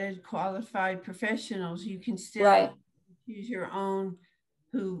vetted, qualified professionals, you can still use your own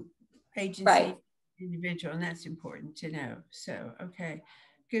agency individual, and that's important to know. So, okay,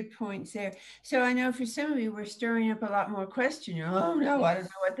 good points there. So I know for some of you, we're stirring up a lot more questions. Oh no, I don't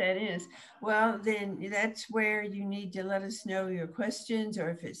know what that is. Well, then that's where you need to let us know your questions, or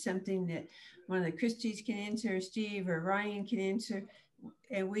if it's something that one of the Christies can answer, or Steve or Ryan can answer.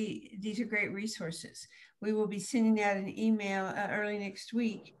 And these are great resources. We will be sending out an email early next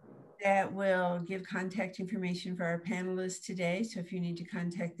week that will give contact information for our panelists today. So if you need to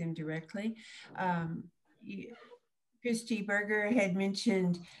contact them directly. Christy Berger had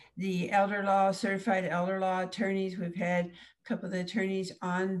mentioned the certified elder law attorneys. We've had a couple of the attorneys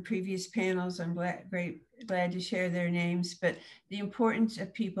on previous panels. I'm glad to share their names, but the importance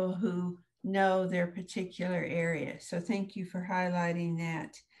of people who know their particular area. So thank you for highlighting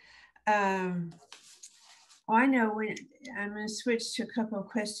that. I know I'm going to switch to a couple of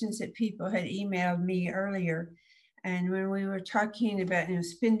questions that people had emailed me earlier. And when we were talking about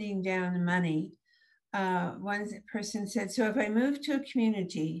spending down the money, one person said, so if I move to a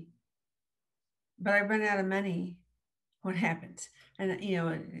community, but I run out of money, what happens? And, you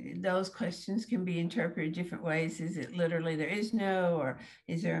know, those questions can be interpreted different ways. Is it literally there is no, or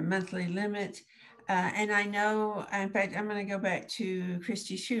is there a monthly limit? And I know, in fact, I'm going to go back to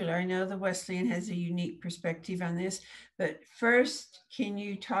Christy Schuler. I know the Wesleyan has a unique perspective on this, but first, can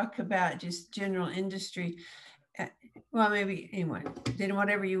you talk about just general industry? Well, maybe anyway, then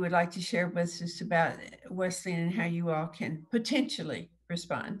whatever you would like to share with us about Wesleyan and how you all can potentially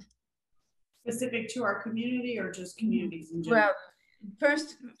respond. Specific to our community or just communities in general? Well,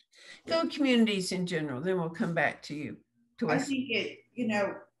 first, go communities in general, then we'll come back to you. I think it, you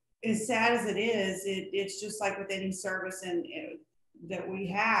know, as sad as it is, it's just like with any service that we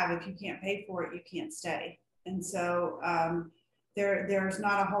have. If you can't pay for it, you can't stay. And so there's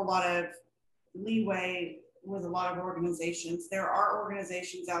not a whole lot of leeway with a lot of organizations. There are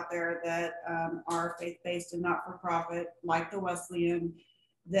organizations out there that are faith-based and not-for-profit, like the Wesleyan,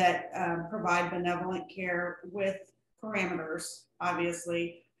 that provide benevolent care with parameters,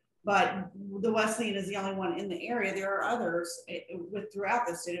 obviously. But the Wesleyan is the only one in the area. There are others throughout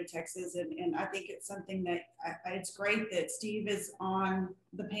the state of Texas. And I think it's something that it's great that Steve is on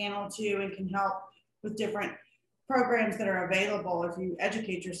the panel too and can help with different programs that are available if you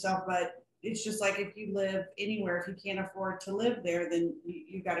educate yourself. But it's just like if you live anywhere, if you can't afford to live there, then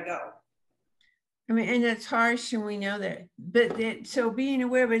you got to go. I mean, and it's harsh, and we know that. But so being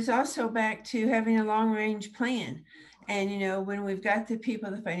aware, but it's also back to having a long range plan. And, you know, when we've got the people,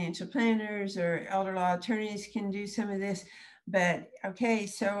 the financial planners or elder law attorneys can do some of this. But okay,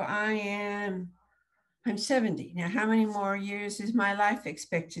 so I'm 70. Now, how many more years is my life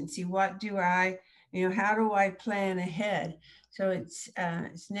expectancy? What do I, you know, how do I plan ahead? So it's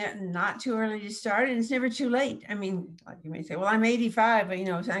not too early to start, and it's never too late. I mean, like you may say, well, I'm 85, but, you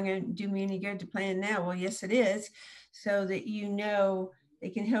know, it's not going to do me any good to plan now. Well, yes, it is, so that, you know, they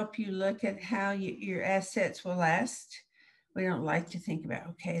can help you look at how your assets will last. We don't like to think about,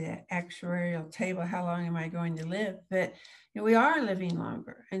 okay, that actuarial table, how long am I going to live? But, you know, we are living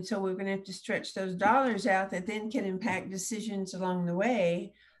longer. And so we're going to have to stretch those dollars out that then can impact decisions along the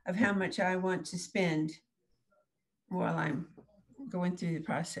way of how much I want to spend while I'm going through the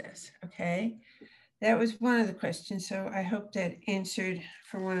process. Okay. That was one of the questions. So I hope that answered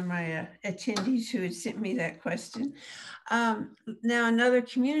for one of my attendees who had sent me that question. Now, another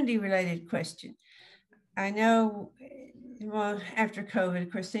community related question. I know, well, after COVID,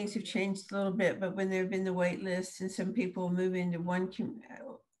 of course, things have changed a little bit, but when there have been the wait lists and some people move into one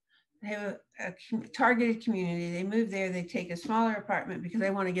have a targeted community. They move there, they take a smaller apartment because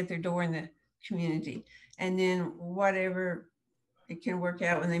they want to get their door in the community. And then whatever it can work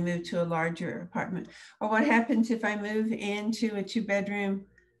out when they move to a larger apartment. Or what happens if I move into a 2-bedroom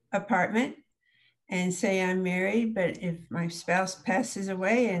apartment and say I'm married, but if my spouse passes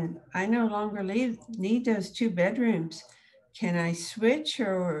away and I no longer need those 2 bedrooms, can I switch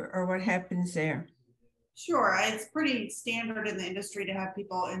or what happens there? Sure, it's pretty standard in the industry to have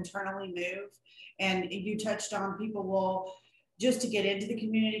people internally move. And you touched on people will, just to get into the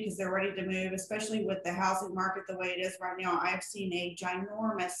community because they're ready to move, especially with the housing market the way it is right now. I've seen a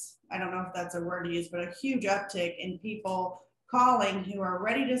ginormous, I don't know if that's a word to use, but a huge uptick in people calling who are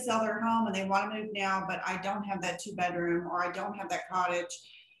ready to sell their home and they want to move now, but I don't have that 2-bedroom or I don't have that cottage.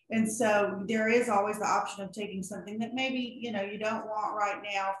 And so there is always the option of taking something that maybe, you know, you don't want right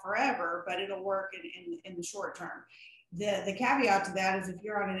now forever, but it'll work in the short term. The caveat to that is if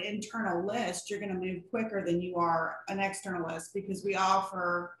you're on an internal list, you're going to move quicker than you are an external list, because we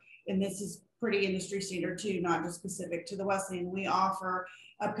offer, and this is pretty industry standard too, not just specific to the Wesleyan, we offer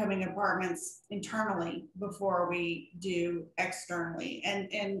upcoming apartments internally before we do externally.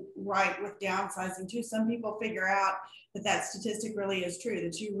 And right, with downsizing too, some people figure out that statistic really is true,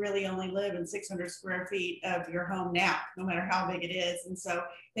 that you really only live in 600 square feet of your home now, no matter how big it is. And so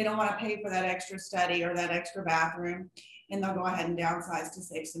they don't want to pay for that extra study or that extra bathroom, and they'll go ahead and downsize to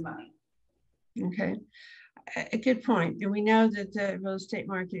save some money. Okay, a good point. And we know that the real estate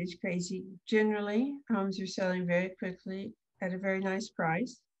market is crazy. Generally, homes are selling very quickly at a very nice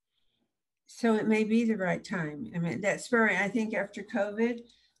price. So it may be the right time. I mean, that's very, I think after COVID,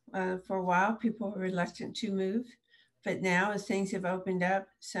 for a while, people were reluctant to move. But now as things have opened up,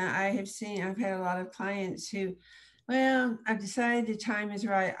 so I've had a lot of clients who, well, I've decided the time is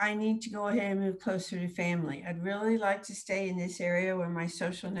right. I need to go ahead and move closer to family. I'd really like to stay in this area where my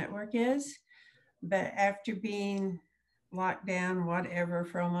social network is. But after being locked down, whatever,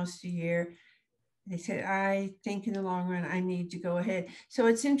 for almost a year, they said, I think in the long run, I need to go ahead. So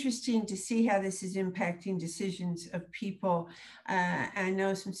it's interesting to see how this is impacting decisions of people. I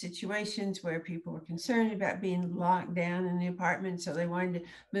know some situations where people were concerned about being locked down in the apartment, so they wanted to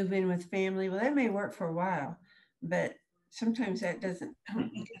move in with family. Well, that may work for a while, but sometimes that doesn't.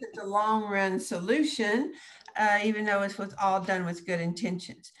 It's a long run solution, even though it was all done with good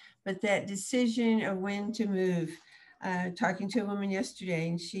intentions. But that decision of when to move, talking to a woman yesterday,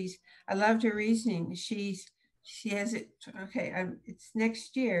 and I loved her reasoning. She has it, okay, it's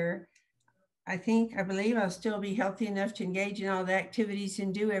next year. I believe I'll still be healthy enough to engage in all the activities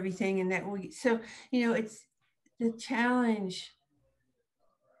and do everything in that week. So, you know, it's the challenge.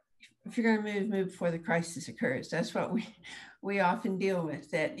 If you're going to move before the crisis occurs. That's what we often deal with,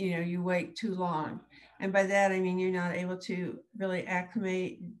 that, you know, you wait too long. And by that, I mean, you're not able to really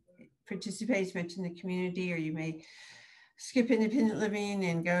acclimate, participate as much in the community, or you may skip independent living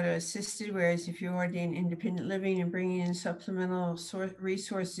and go to assisted, whereas if you're already in independent living and bringing in supplemental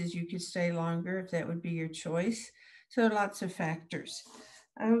resources, you could stay longer if that would be your choice. So lots of factors.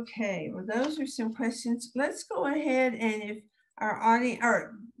 Okay, well, those are some questions. Let's go ahead, and if our audience,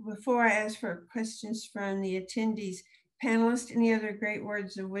 or before I ask for questions from the attendees, panelists, any other great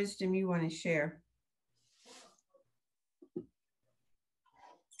words of wisdom you want to share?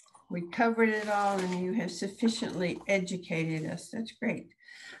 We covered it all, and you have sufficiently educated us. That's great.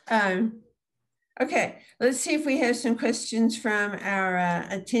 Okay, let's see if we have some questions from our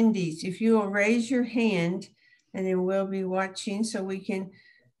attendees. If you will raise your hand, and then we'll be watching so we can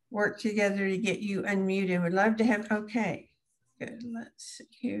work together to get you unmuted. We'd love to have, okay, good. Let's see,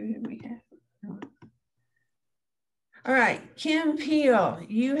 here we have. All right, Kim Peel,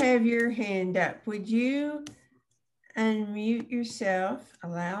 you have your hand up. Would you unmute yourself,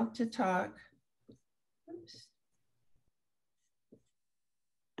 allowed to talk? Oops.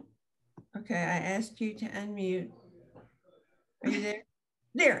 Okay, I asked you to unmute. Are you there?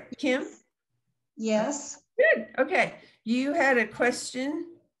 There, Kim? Yes. Good, okay. You had a question,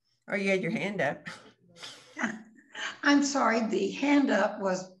 or you had your hand up? I'm sorry, the hand up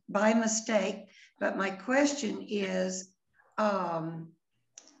was by mistake, but my question is, in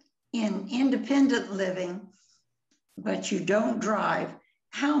independent living, but you don't drive,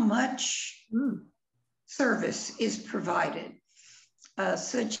 how much service is provided,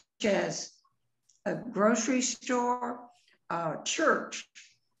 such as a grocery store, church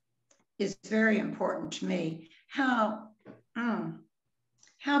is very important to me. How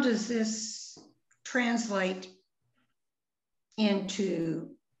does this translate into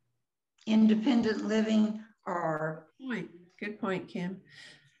independent living? Or good point, Kim.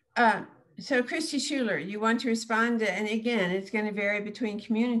 So Christy Schuler, you want to respond to, and again, it's going to vary between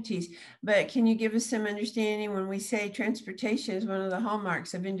communities, but can you give us some understanding when we say transportation is one of the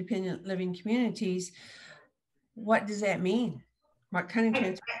hallmarks of independent living communities? What does that mean? What kind of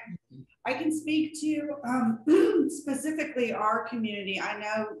transportation? I can speak to specifically our community. I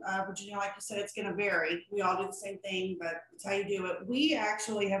know, Virginia, like you said, it's going to vary. We all do the same thing, but it's how you do it. We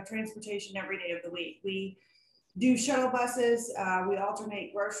actually have transportation every day of the week. We do shuttle buses. We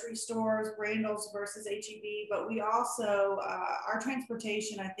alternate grocery stores, Randall's versus HEB, but we also, our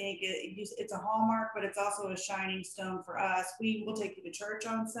transportation, I think it's a hallmark, but it's also a shining stone for us. We will take you to church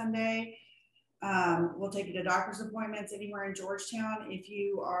on Sunday. We'll take you to doctor's appointments anywhere in Georgetown. If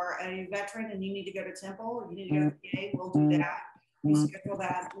you are a veteran and you need to go to Temple, or you need to go to the VA, we'll do that. We schedule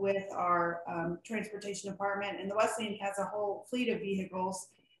that with our transportation department. And the Wesleyan has a whole fleet of vehicles,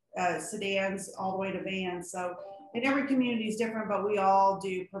 sedans all the way to vans. So and every community is different, but we all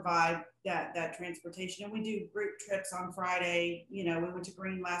do provide that transportation. And we do group trips on Friday. You know, we went to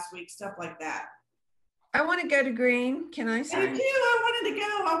Green last week, stuff like that. I want to go to Green. Can I sign? I do. I wanted to go.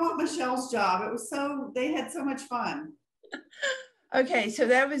 I want Michelle's job. It was they had so much fun. Okay, so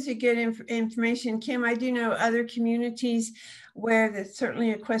that was a good information. Kim, I do know other communities where that's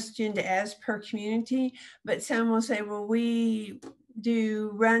certainly a question to ask per community, but some will say, well, we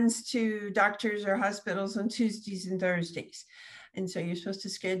do runs to doctors or hospitals on Tuesdays and Thursdays. And so you're supposed to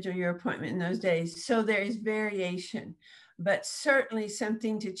schedule your appointment in those days. So there is variation, but certainly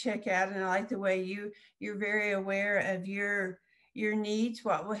something to check out. And I like the way you're very aware of your needs,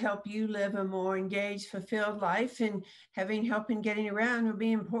 what will help you live a more engaged, fulfilled life, and having help in getting around will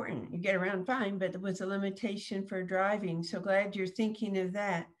be important. You get around fine, but there was a limitation for driving. So glad you're thinking of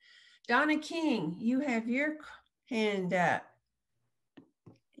that. Donna King, you have your hand up.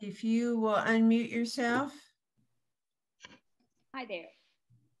 If you will unmute yourself. Hi there.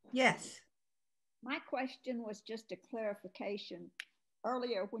 Yes. My question was just a clarification.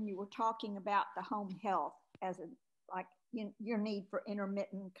 Earlier when you were talking about the home health as your need for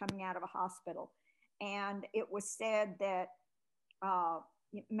intermittent coming out of a hospital. And it was said that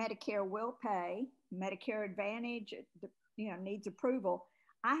Medicare will pay, Medicare Advantage, needs approval.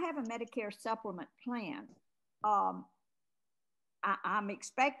 I have a Medicare supplement plan. I'm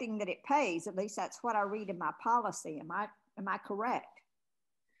expecting that it pays, at least that's what I read in my policy. Am I correct?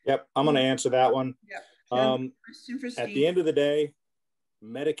 Yep, I'm going to answer that one. Yep. At the end of the day,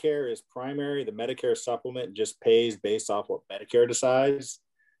 Medicare is primary. The Medicare supplement just pays based off what Medicare decides.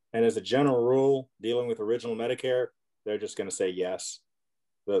 And as a general rule, dealing with original Medicare, they're just going to say yes.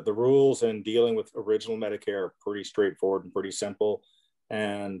 The rules in dealing with original Medicare are pretty straightforward and pretty simple.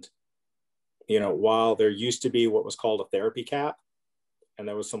 And, while there used to be what was called a therapy cap, and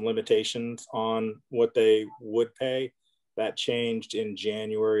there was some limitations on what they would pay, that changed in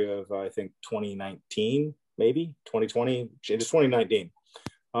January of, I think, 2019, maybe 2020, just 2019.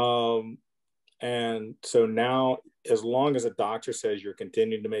 And so now, as long as a doctor says you're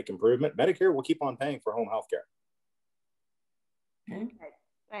continuing to make improvement, Medicare will keep on paying for home health care. Okay,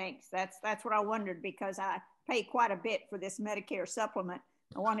 thanks. That's what I wondered, because I pay quite a bit for this Medicare supplement.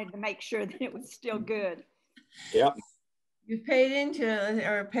 I wanted to make sure that it was still good. Yep. You've paid into it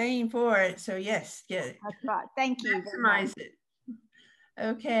or paying for it. So yes, get it. That's right. Thank you. Maximize it.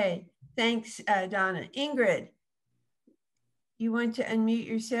 Okay. Thanks, Donna. Ingrid, you want to unmute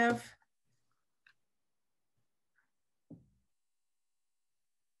yourself?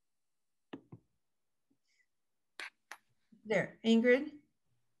 There, Ingrid.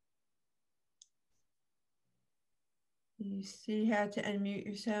 You see how to unmute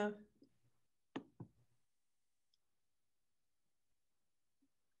yourself?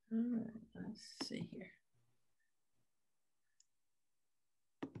 All right, let's see here.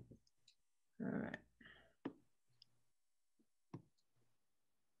 All right.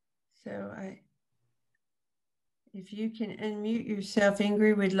 So if you can unmute yourself,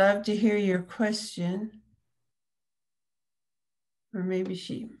 Ingrid, we'd love to hear your question. Or maybe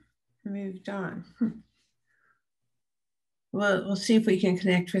she moved on. We'll see if we can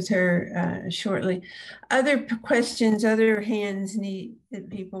connect with her shortly. Other questions, other hands that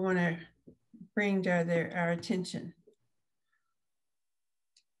people want to bring to our attention.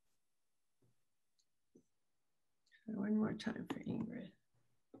 One more time for Ingrid.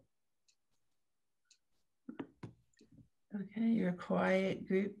 Okay, you're a quiet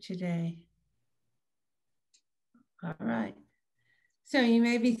group today. All right. So you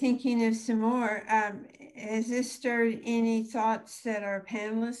may be thinking of some more. Has this stirred any thoughts that our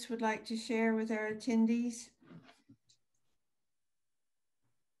panelists would like to share with our attendees?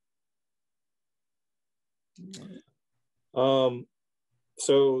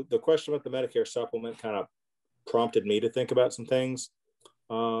 So the question about the Medicare supplement kind of prompted me to think about some things.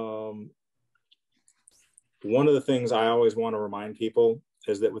 One of the things I always want to remind people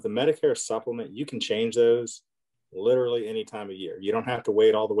is that with the Medicare supplement, you can change those literally any time of year. You don't have to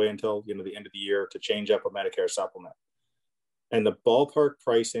wait all the way until the end of the year to change up a Medicare supplement. And the ballpark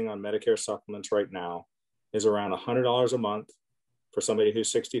pricing on Medicare supplements right now is around $100 a month for somebody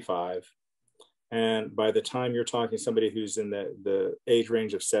who's 65. And by the time you're talking somebody who's in the age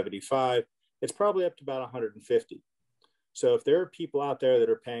range of 75, it's probably up to about 150. So if there are people out there that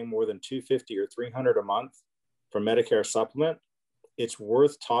are paying more than $250 or $300 a month for Medicare supplement, it's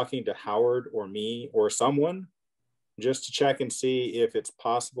worth talking to Howard or me or someone just to check and see if it's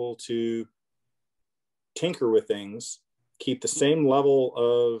possible to tinker with things, keep the same level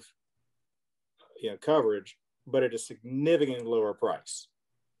of coverage, but at a significantly lower price.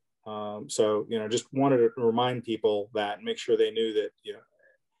 So, just wanted to remind people that and make sure they knew that,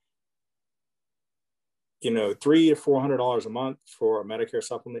 $300 to $400 a month for a Medicare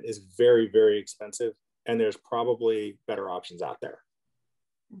supplement is very, very expensive. And there's probably better options out there.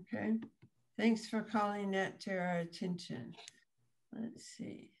 Okay. Thanks for calling that to our attention. Let's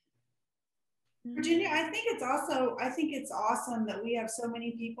see. Virginia, I think it's awesome that we have so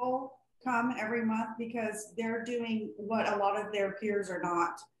many people come every month because they're doing what a lot of their peers are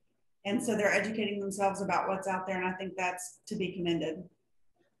not. And so they're educating themselves about what's out there. And I think that's to be commended.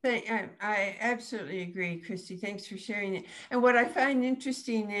 I absolutely agree, Christy. Thanks for sharing it. And what I find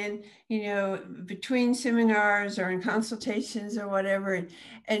interesting in, between seminars or in consultations or whatever,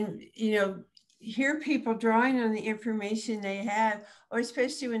 and hear people drawing on the information they have, or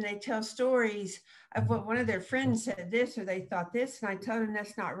especially when they tell stories of what one of their friends said this, or they thought this, and I tell them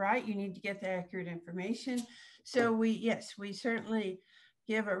that's not right. You need to get the accurate information. So we certainly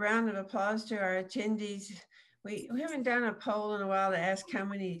give a round of applause to our attendees. We haven't done a poll in a while to ask how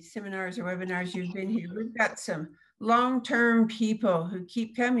many seminars or webinars you've been here. We've got some long-term people who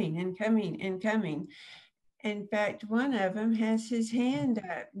keep coming and coming and coming. In fact, one of them has his hand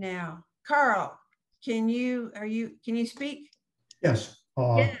up now. Carl, can you speak? Yes.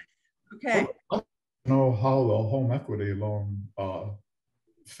 Yes. Okay. I don't know how the home equity loan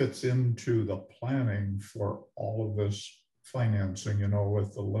fits into the planning for all of this financing,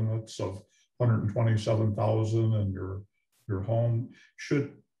 with the limits of 127,000 and your home.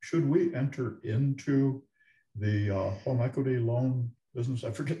 Should we enter into the home equity loan business?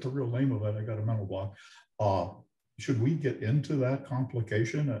 I forget the real name of it. I got a mental block. Should we get into that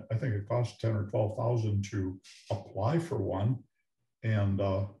complication? I think it costs 10 or 12,000 to apply for one, and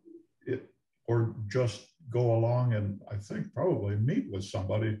or just go along and I think probably meet with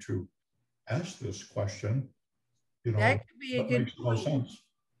somebody to ask this question. That could be a good makes no sense.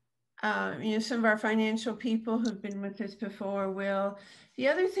 Some of our financial people who've been with us before will. The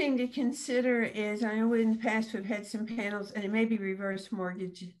other thing to consider is, I know in the past we've had some panels, and it may be reverse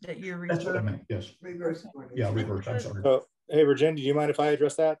mortgage that you're referring. That's what I meant, yes. Reverse mortgage. Yeah, reverse, I'm sorry. So, hey, Virginia, do you mind if I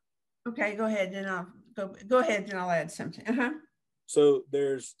address that? Okay, go ahead, then I'll go ahead, then I'll add something. So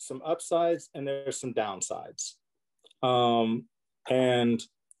there's some upsides and there's some downsides. And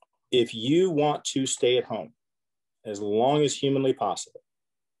if you want to stay at home as long as humanly possible,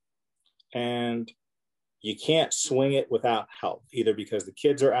 and you can't swing it without help, either because the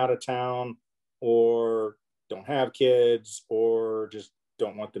kids are out of town or don't have kids or just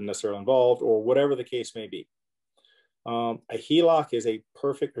don't want them necessarily involved or whatever the case may be. A HELOC is a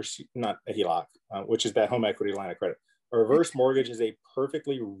perfect, or not a HELOC, which is that home equity line of credit. A reverse mortgage is a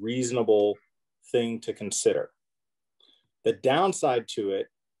perfectly reasonable thing to consider. The downside to it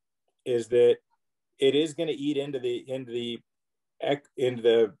is that it is going to eat into the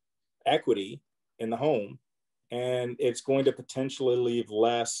equity in the home, and it's going to potentially leave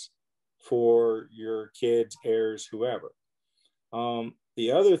less for your kids, heirs, whoever.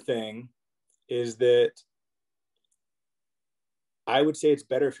 The other thing is that I would say it's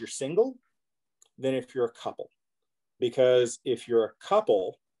better if you're single than if you're a couple, because if you're a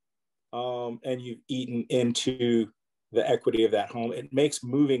couple and you've eaten into the equity of that home, it makes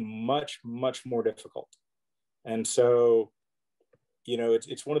moving much, much more difficult. And so,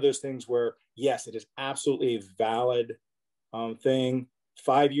 it's one of those things where, yes, it is absolutely a valid thing.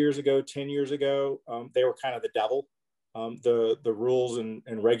 5 years ago, 10 years ago, they were kind of the devil. The rules and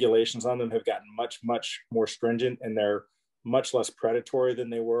regulations on them have gotten much, much more stringent, and they're much less predatory than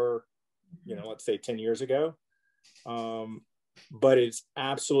they were, let's say 10 years ago. But it's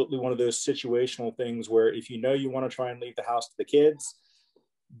absolutely one of those situational things where if you want to try and leave the house to the kids,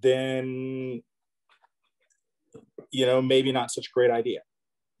 then maybe not such a great idea.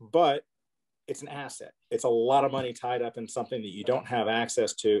 But it's an asset. It's a lot of money tied up in something that you don't have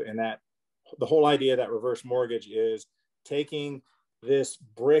access to. And that the whole idea that reverse mortgage is taking this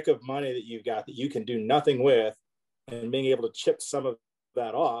brick of money that you've got that you can do nothing with and being able to chip some of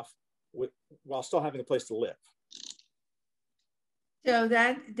that off while still having a place to live. So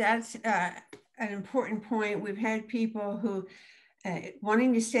that's an important point. We've had people who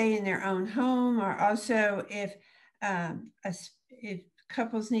wanting to stay in their own home, or also if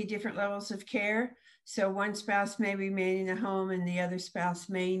couples need different levels of care. So one spouse may remain in the home and the other spouse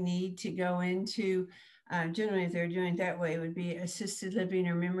may need to go into, generally if they're doing it that way, it would be assisted living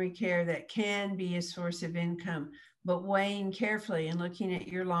or memory care that can be a source of income, but weighing carefully and looking at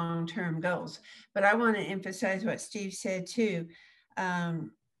your long-term goals. But I want to emphasize what Steve said too.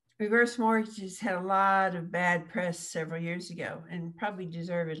 Reverse mortgages had a lot of bad press several years ago, and probably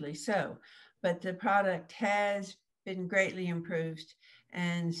deservedly so, but the product has been greatly improved.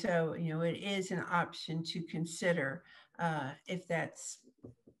 And so, you know, it is an option to consider if that's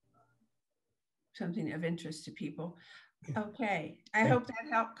something of interest to people. Okay, I hope that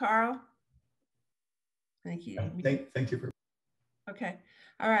helped, Carl. Thank you. Thank you. Okay,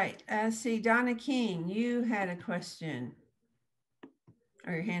 all right, see, Donna King, you had a question.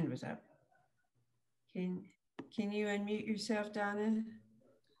 Or your hand was up. Can you unmute yourself, Donna?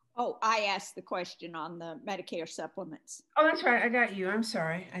 Oh, I asked the question on the Medicare supplements. Oh, that's right. I got you. I'm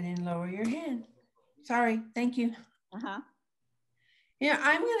sorry. I didn't lower your hand. Sorry. Thank you. Yeah,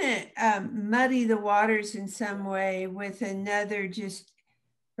 I'm going to muddy the waters in some way with another, just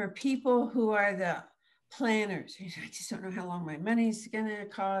for people who are the planners. I just don't know how long my money's going to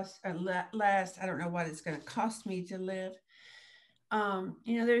cost or last. I don't know what it's going to cost me to live.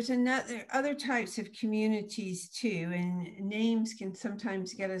 You know, there's other types of communities too, and names can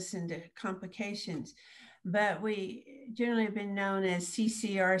sometimes get us into complications, but we generally have been known as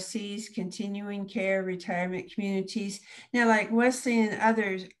CCRCs, continuing care retirement communities. Now, like Wesley and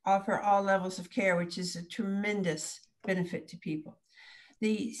others offer all levels of care, which is a tremendous benefit to people.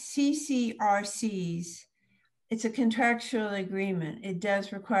 The CCRCs, it's a contractual agreement. It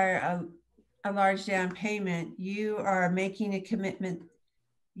does require a large down payment. You are making a commitment,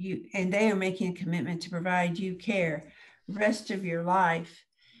 and they are making a commitment to provide you care rest of your life.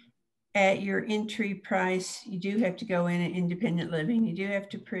 At your entry price, you do have to go in at independent living. You do have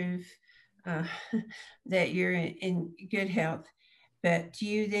to prove that you're in good health, but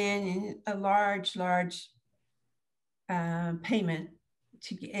you then in a large payment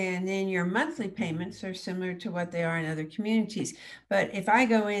and then your monthly payments are similar to what they are in other communities. But if I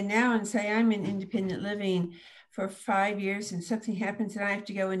go in now and say I'm in independent living for 5 years and something happens and I have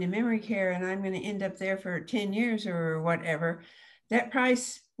to go into memory care and I'm going to end up there for 10 years or whatever, that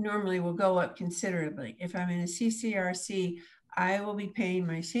price normally will go up considerably. If I'm in a CCRC, I will be paying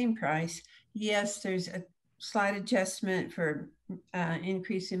my same price. Yes, there's a slight adjustment for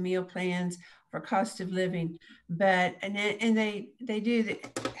increase in meal plans, for cost of living, but and they do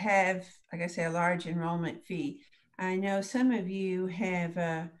have, like I say, a large enrollment fee. I know some of you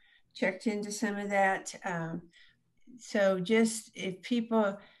have checked into some of that. So just if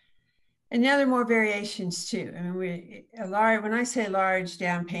people, and now there are more variations too. I mean, when I say large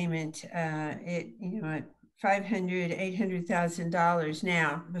down payment, you know, $500,000, $800,000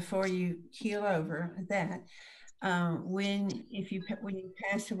 now before you keel over that. When you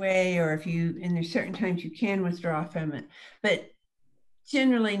pass away, or if you, and there's certain times you can withdraw from it, but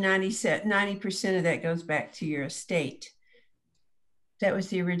generally 90% of that goes back to your estate. That was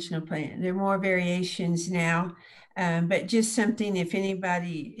the original plan. There are more variations now, but just something, if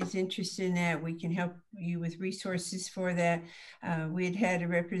anybody is interested in that, we can help you with resources for that. We had a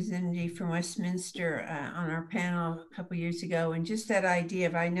representative from Westminster on our panel a couple of years ago, and just that idea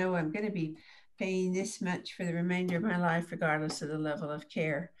of, I know I'm going to be paying this much for the remainder of my life, regardless of the level of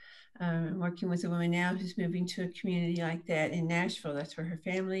care. I'm working with a woman now who's moving to a community like that in Nashville. That's where her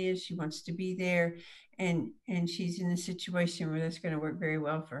family is. She wants to be there. And she's in a situation where that's going to work very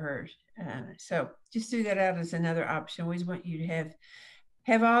well for her. So just threw that out as another option. Always want you to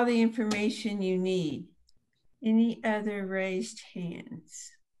have all the information you need. Any other raised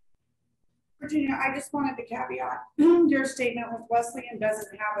hands? Virginia, I just wanted to caveat your statement with Wesleyan doesn't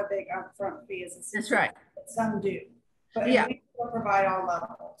have a big upfront fee as a system. That's right. Some do, but yeah, we will provide all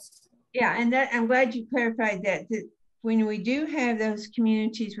levels. Yeah, and that I'm glad you clarified that when we do have those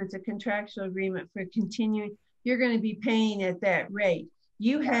communities with a contractual agreement for continuing, you're going to be paying at that rate.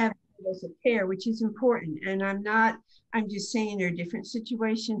 You have levels of care, which is important. And I'm just saying there are different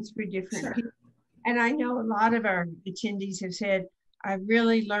situations for different people. And I know a lot of our attendees have said, I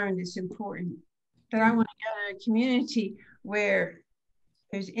really learned it's important that I want to go to a community where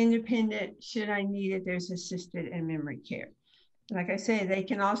There's independent, should I need it, there's assisted and memory care. Like I say, they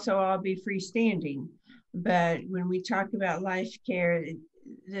can also all be freestanding, but when we talk about life care,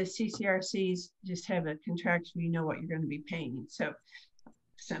 the CCRCs just have a contraction, you know what you're going to be paying. So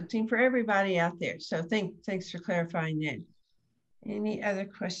something for everybody out there. So thanks for clarifying that. Any other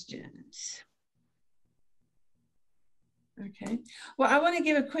questions? Okay, well, I want to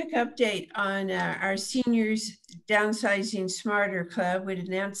give a quick update on our seniors downsizing smarter club. We'd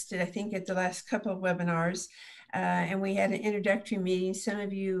announced it, I think, at the last couple of webinars, and we had an introductory meeting. Some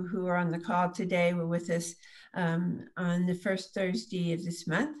of you who are on the call today were with us on the first Thursday of this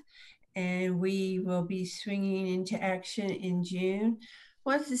month, and we will be swinging into action in June.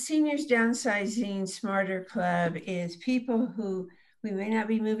 What the Seniors Downsizing Smarter Club is people who we may not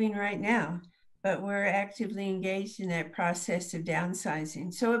be moving right now, but we're actively engaged in that process of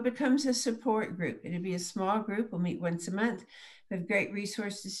downsizing. So it becomes a support group. It'll be a small group. We'll meet once a month. We have great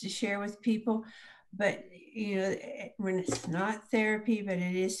resources to share with people. But you know, when it's not therapy, but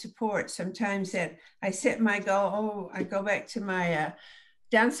it is support. Sometimes that I set my goal, oh, I go back to my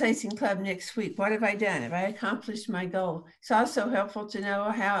downsizing club next week. What have I done? Have I accomplished my goal? It's also helpful to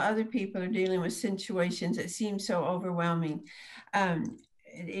know how other people are dealing with situations that seem so overwhelming.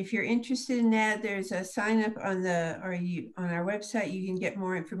 If you're interested in that, there's a sign up on our website. You can get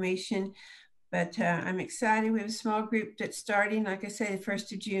more information. But I'm excited. We have a small group that's starting, like I said, the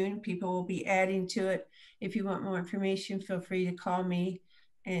 1st of June. People will be adding to it. If you want more information, feel free to call me.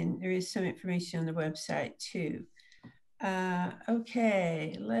 And there is some information on the website too.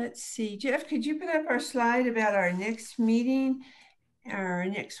 Okay, let's see. Jeff, could you put up our slide about our next meeting, our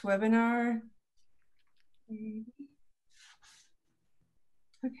next webinar?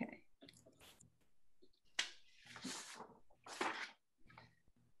 Okay.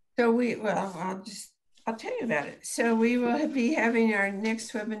 So I'll tell you about it. So we will be having our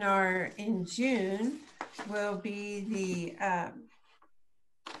next webinar in June. Will be the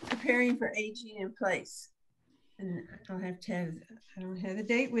preparing for aging in place. And I don't have the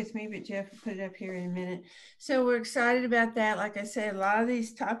date with me, but Jeff will put it up here in a minute. So we're excited about that. Like I said, a lot of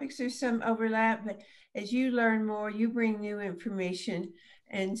these topics, there's some overlap, but as you learn more, you bring new information.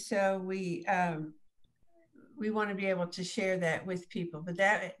 And so we want to be able to share that with people. But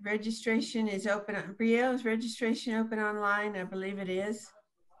that registration is open. Brielle, is registration open online? I believe it is.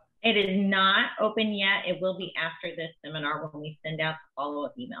 It is not open yet. It will be after this seminar when we send out the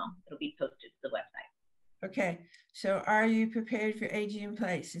follow-up email. It'll be posted to the website. Okay, so are you prepared for aging in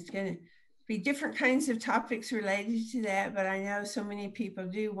place? It's going to be different kinds of topics related to that, but I know so many people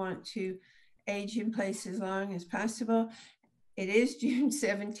do want to age in place as long as possible. It is June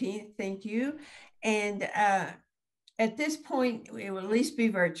 17th, thank you. And at this point, it will at least be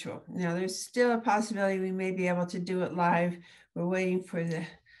virtual. Now, there's still a possibility we may be able to do it live. We're waiting for the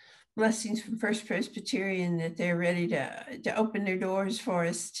blessings from First Presbyterian that they're ready to open their doors for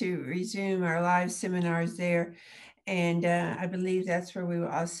us to resume our live seminars there. And I believe that's where we will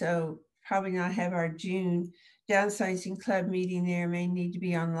also probably not have our June downsizing club meeting there. May need to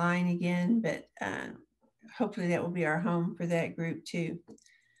be online again, but hopefully that will be our home for that group too.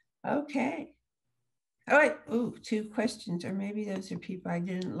 Okay. All right. Ooh, 2 questions, or maybe those are people I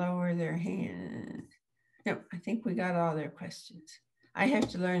didn't lower their hand. No, I think we got all their questions. I have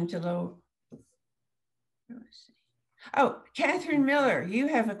to learn to lower. Let's see. Oh, Catherine Miller, you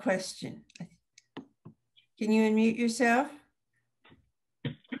have a question. Can you unmute yourself?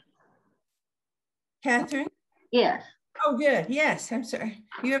 Catherine? Yes. Oh, good. Yes, I'm sorry.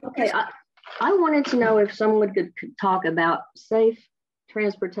 You have a okay. question? I wanted to know if someone could talk about safe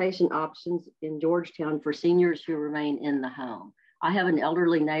transportation options in Georgetown for seniors who remain in the home. I have an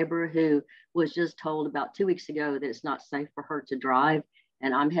elderly neighbor who was just told about 2 weeks ago that it's not safe for her to drive,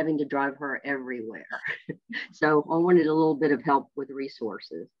 and I'm having to drive her everywhere. So I wanted a little bit of help with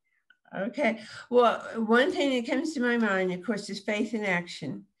resources. Okay. Well, one thing that comes to my mind, of course, is Faith in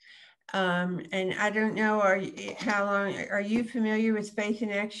Action. And I don't know, how long, are you familiar with Faith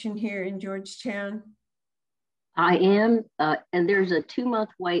in Action here in Georgetown? I am, and there's a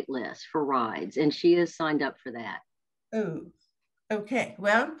 2-month wait list for rides, and she is signed up for that. Oh, okay.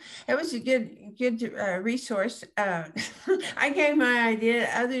 Well, that was a good resource. I gave my idea.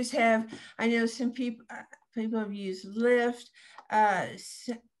 Others have. I know some people have used Lyft.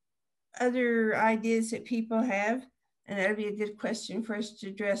 Other ideas that people have, and that'll be a good question for us to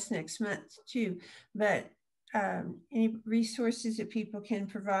address next month too. But any resources that people can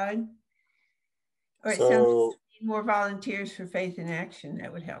provide, or it sounds like more volunteers for Faith in Action,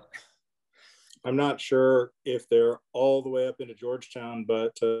 that would help. I'm not sure if they're all the way up into Georgetown,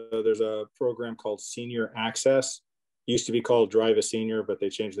 but there's a program called Senior Access used to be called Drive a Senior, but they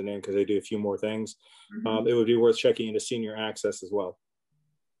changed the name because they do a few more things. It would be worth checking into senior access as well.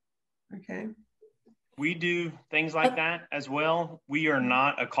 Okay. We do things like that as well. We are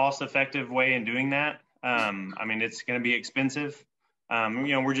not a cost-effective way in doing that. I mean, it's going to be expensive.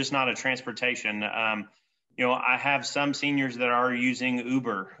 We're just not a transportation. I have some seniors that are using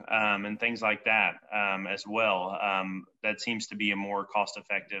Uber and things like that as well. That seems to be a more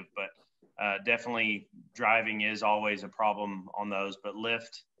cost-effective, but definitely driving is always a problem on those. But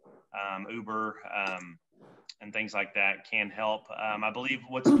Lyft, Uber, and things like that can help. I believe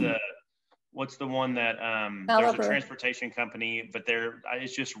what's the one that there's a transportation company, but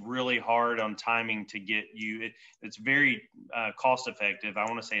it's just really hard on timing to get you. It's very cost effective. I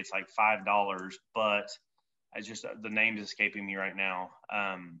want to say it's like $5, but the name is escaping me right now.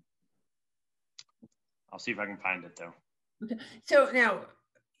 I'll see if I can find it though. Okay. So now,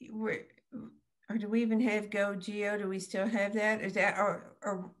 or do we even have Go Geo? Do we still have that? Is that,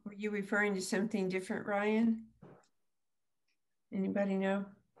 or were you referring to something different, Ryan? Anybody know?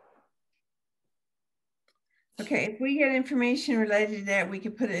 Okay, if we get information related to that, we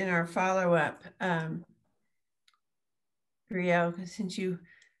could put it in our follow-up. Brielle, since you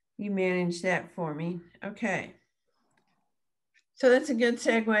manage that for me. Okay. So that's a good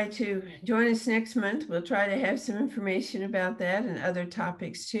segue to join us next month. We'll try to have some information about that and other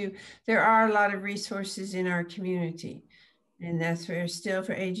topics too. There are a lot of resources in our community. And that's where still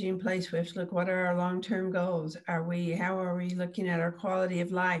for aging in place, we have to look, what are our long-term goals? How are we looking at our quality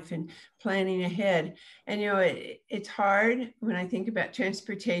of life and planning ahead? And it's hard when I think about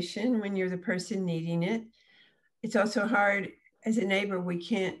transportation, when you're the person needing it. It's also hard as a neighbor, we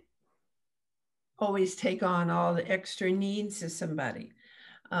can't always take on all the extra needs of somebody.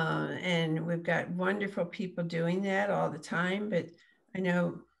 And we've got wonderful people doing that all the time, but I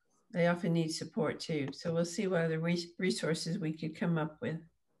know they often need support too. So we'll see what other resources we could come up with.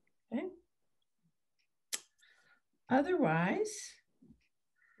 Okay. Otherwise,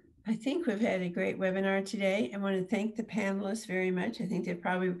 I think we've had a great webinar today. I want to thank the panelists very much. I think they've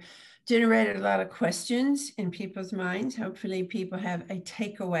probably generated a lot of questions in people's minds. Hopefully people have a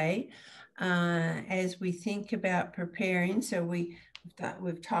takeaway as we think about preparing. So we've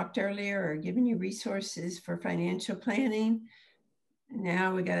talked earlier or given you resources for financial planning.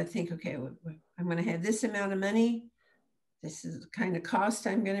 Now we got to think, okay, I'm going to have this amount of money. This is the kind of cost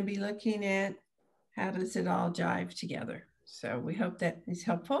I'm going to be looking at. How does it all jive together? So we hope that is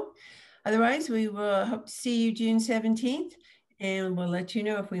helpful. Otherwise, we will hope to see you June 17th, and we'll let you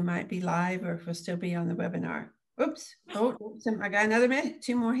know if we might be live or if we'll still be on the webinar. Oops. Oh, I got another minute.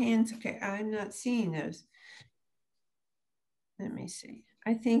 2 more hands. Okay, I'm not seeing those. Let me see.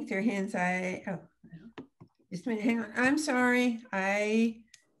 I think they're hands just a minute, hang on. I'm sorry, I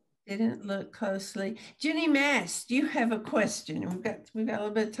didn't look closely. Jenny Mast, do you have a question? We've got a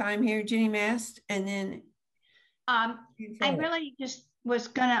little bit of time here. Jenny Mast, and then. I really just was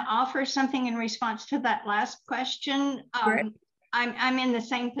going to offer something in response to that last question. I'm in the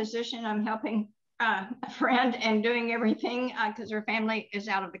same position. I'm helping a friend and doing everything because her family is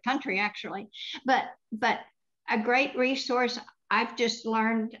out of the country actually. But a great resource I've just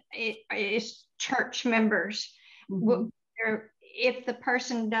learned is church members. Mm-hmm. If the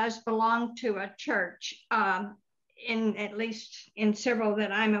person does belong to a church, at least in several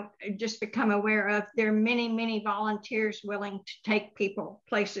that I'm just become aware of, there are many, many volunteers willing to take people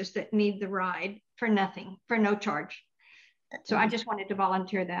places that need the ride for nothing, for no charge. So I just wanted to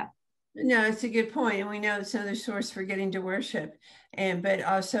volunteer that. No, it's a good point. And we know it's another source for getting to worship. But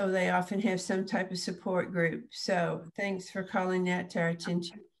also they often have some type of support group. So thanks for calling that to our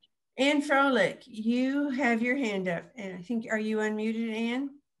attention. Ann Froelich, you have your hand up. And I think, are you unmuted,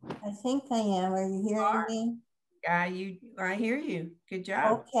 Ann? I think I am. Are you hearing me? I hear you. Good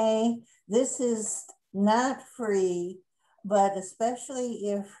job. Okay. This is not free, but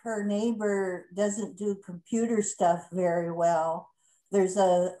especially if her neighbor doesn't do computer stuff very well, there's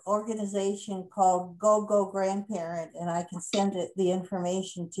an organization called Go Grandparent, and I can send the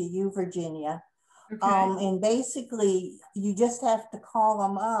information to you, Virginia. Okay. And basically, you just have to call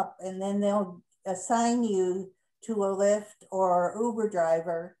them up, and then they'll assign you to a Lyft or Uber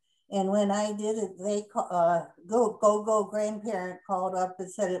driver. And when I did it, they Go Grandparent called up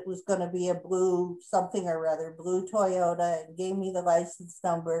and said it was going to be a blue something or other, blue Toyota, and gave me the license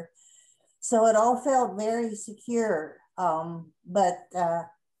number. So it all felt very secure.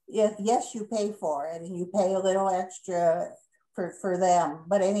 Yes, you pay for it, and you pay a little extra for them.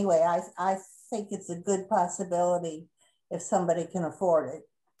 But anyway, I think it's a good possibility if somebody can afford it.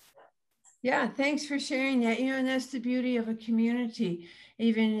 Yeah, thanks for sharing that. You know, and that's the beauty of a community.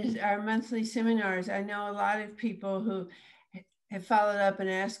 Even our monthly seminars, I know a lot of people who have followed up and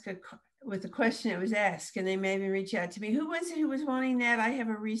asked with the question that was asked, and they maybe reach out to me. Who was it who was wanting that? I have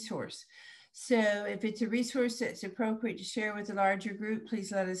a resource. So if it's a resource that's appropriate to share with a larger group,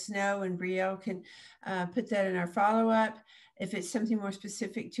 please let us know, and Brielle can put that in our follow-up. If it's something more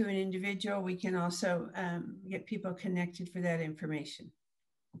specific to an individual, we can also get people connected for that information.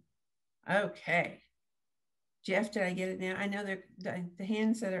 Okay. Jeff, did I get it now? I know the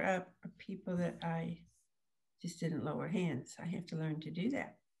hands that are up are people that I just didn't lower hands. I have to learn to do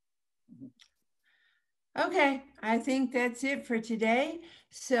that. Okay, I think that's it for today.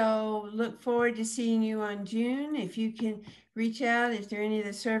 So look forward to seeing you on June. If you can reach out, if there are any of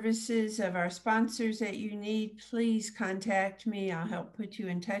the services of our sponsors that you need, please contact me. I'll help put you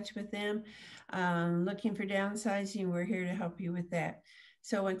in touch with them. Looking for downsizing, we're here to help you with that.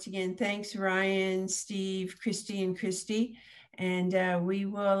 So once again, thanks Ryan, Steve, Christy, and Christy. And we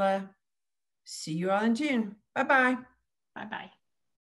will see you all in June. Bye-bye. Bye-bye.